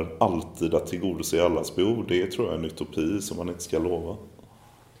kommer alltid att tillgodose allas behov, det tror jag är en utopi som man inte ska lova.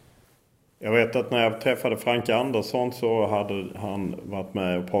 Jag vet att när jag träffade Frank Andersson så hade han varit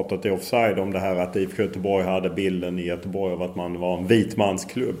med och pratat i Offside om det här att IFK Göteborg hade bilden i Göteborg av att man var en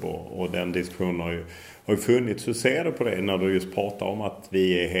vitmansklubb, och den diskussionen har ju funnits. Hur ser du på det när du just pratar om att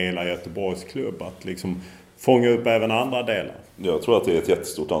vi är hela Göteborgs klubb, att liksom fånga upp även andra delar? Jag tror att det är ett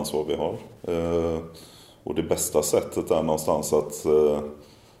jättestort ansvar vi har. Och det bästa sättet är någonstans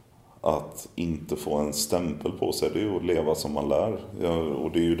att inte få en stämpel på sig, det är att leva som man lär.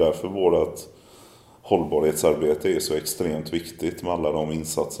 Och det är ju därför vårt hållbarhetsarbete är så extremt viktigt med alla de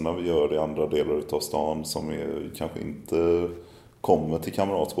insatserna vi gör i andra delar utav stan som kanske inte kommer till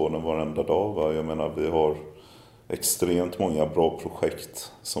Kamratgården varenda dag. Va? Jag menar, vi har extremt många bra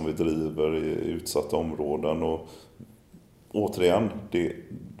projekt som vi driver i utsatta områden. Och återigen,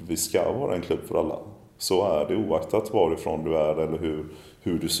 vi ska vara en klubb för alla. Så är det, oaktat varifrån du är eller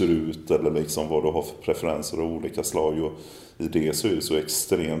hur du ser ut eller liksom vad du har för preferenser av olika slag. Och i det så är det så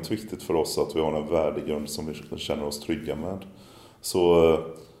extremt viktigt för oss att vi har en värdegrund som vi känner oss trygga med. Så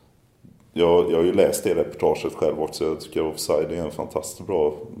jag har ju läst det reportaget själv också. Jag tycker Offside är en fantastiskt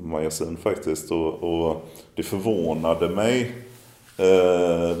bra magasin faktiskt. Och det förvånade mig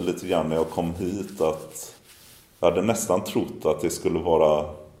lite grann när jag kom hit att jag hade nästan trott att det skulle vara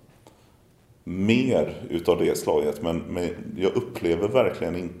mer utav det slaget, men jag upplever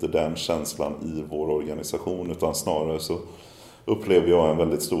verkligen inte den känslan i vår organisation, utan snarare så upplever jag en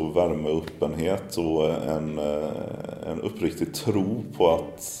väldigt stor värme och öppenhet och en uppriktig tro på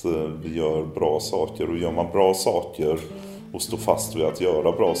att vi gör bra saker, och gör man bra saker och står fast vid att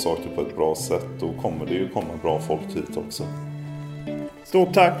göra bra saker på ett bra sätt, då kommer det ju komma bra folk hit också.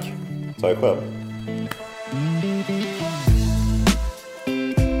 Stort tack! Tack själv!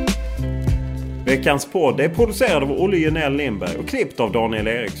 Veckans podd är producerad av Olle Junell Lindberg och klippt av Daniel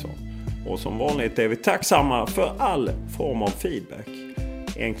Eriksson. Och som vanligt är vi tacksamma för all form av feedback.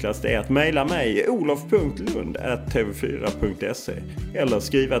 Enklast är att mejla mig olof.lund@tv4.se eller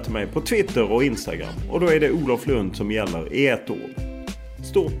skriva till mig på Twitter och Instagram. Och då är det Olof Lund som gäller i ett ord.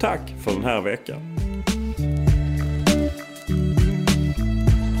 Stort tack för den här veckan.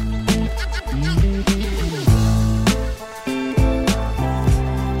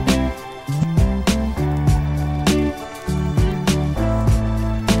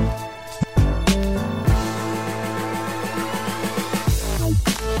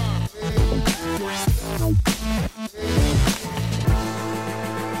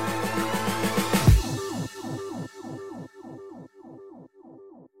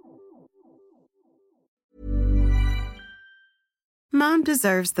 Mom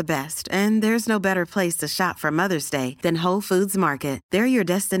deserves the best, and there's no better place to shop for Mother's Day than Whole Foods Market. They're your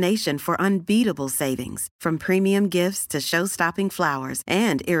destination for unbeatable savings, from premium gifts to show-stopping flowers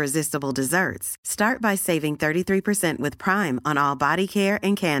and irresistible desserts. Start by saving 33% with Prime on all body care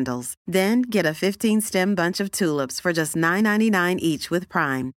and candles. Then get a 15-stem bunch of tulips for just $9.99 each with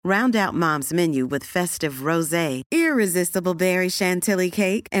Prime. Round out Mom's menu with festive rosé, irresistible berry chantilly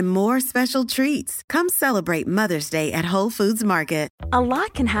cake, and more special treats. Come celebrate Mother's Day at Whole Foods Market. A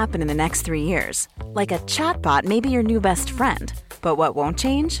lot can happen in the next 3 years. Like a chatbot may be your new best friend. But what won't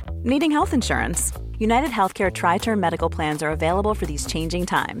change? Needing health insurance. United Healthcare Tri-Term Medical Plans are available for these changing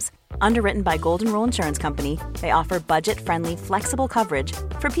times. Underwritten by Golden Rule Insurance Company, they offer budget-friendly, flexible coverage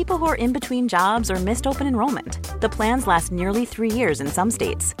for people who are in between jobs or missed open enrollment. The plans last nearly 3 years in some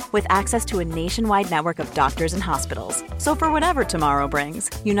states, with access to a nationwide network of doctors and hospitals. So for whatever tomorrow brings,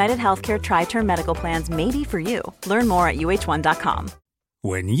 United Healthcare Tri-Term Medical Plans may be for you. Learn more at uh1.com.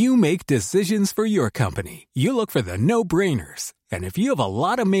 When you make decisions for your company, you look for the no-brainers. And if you have a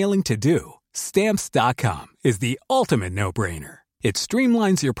lot of mailing to do, Stamps.com is the ultimate no-brainer. It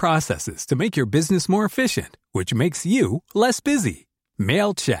streamlines your processes to make your business more efficient, which makes you less busy.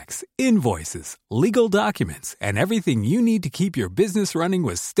 Mail checks, invoices, legal documents, and everything you need to keep your business running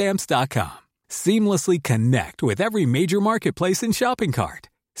with Stamps.com. Seamlessly connect with every major marketplace and shopping cart.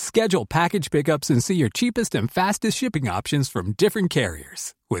 Schedule package pickups and see your cheapest and fastest shipping options from different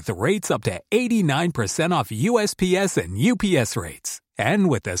carriers, with rates up to 89% off USPS and UPS rates. And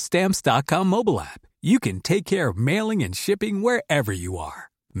with the Stamps.com mobile app, you can take care of mailing and shipping wherever you are.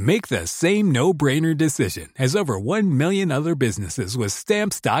 Make the same no-brainer decision as over 1 million other businesses with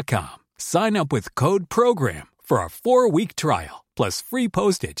Stamps.com. Sign up with code PROGRAM for a 4-week trial, plus free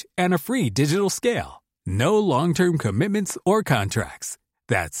postage and a free digital scale. No long-term commitments or contracts.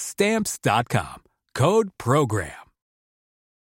 That's Stamps.com. Code PROGRAM.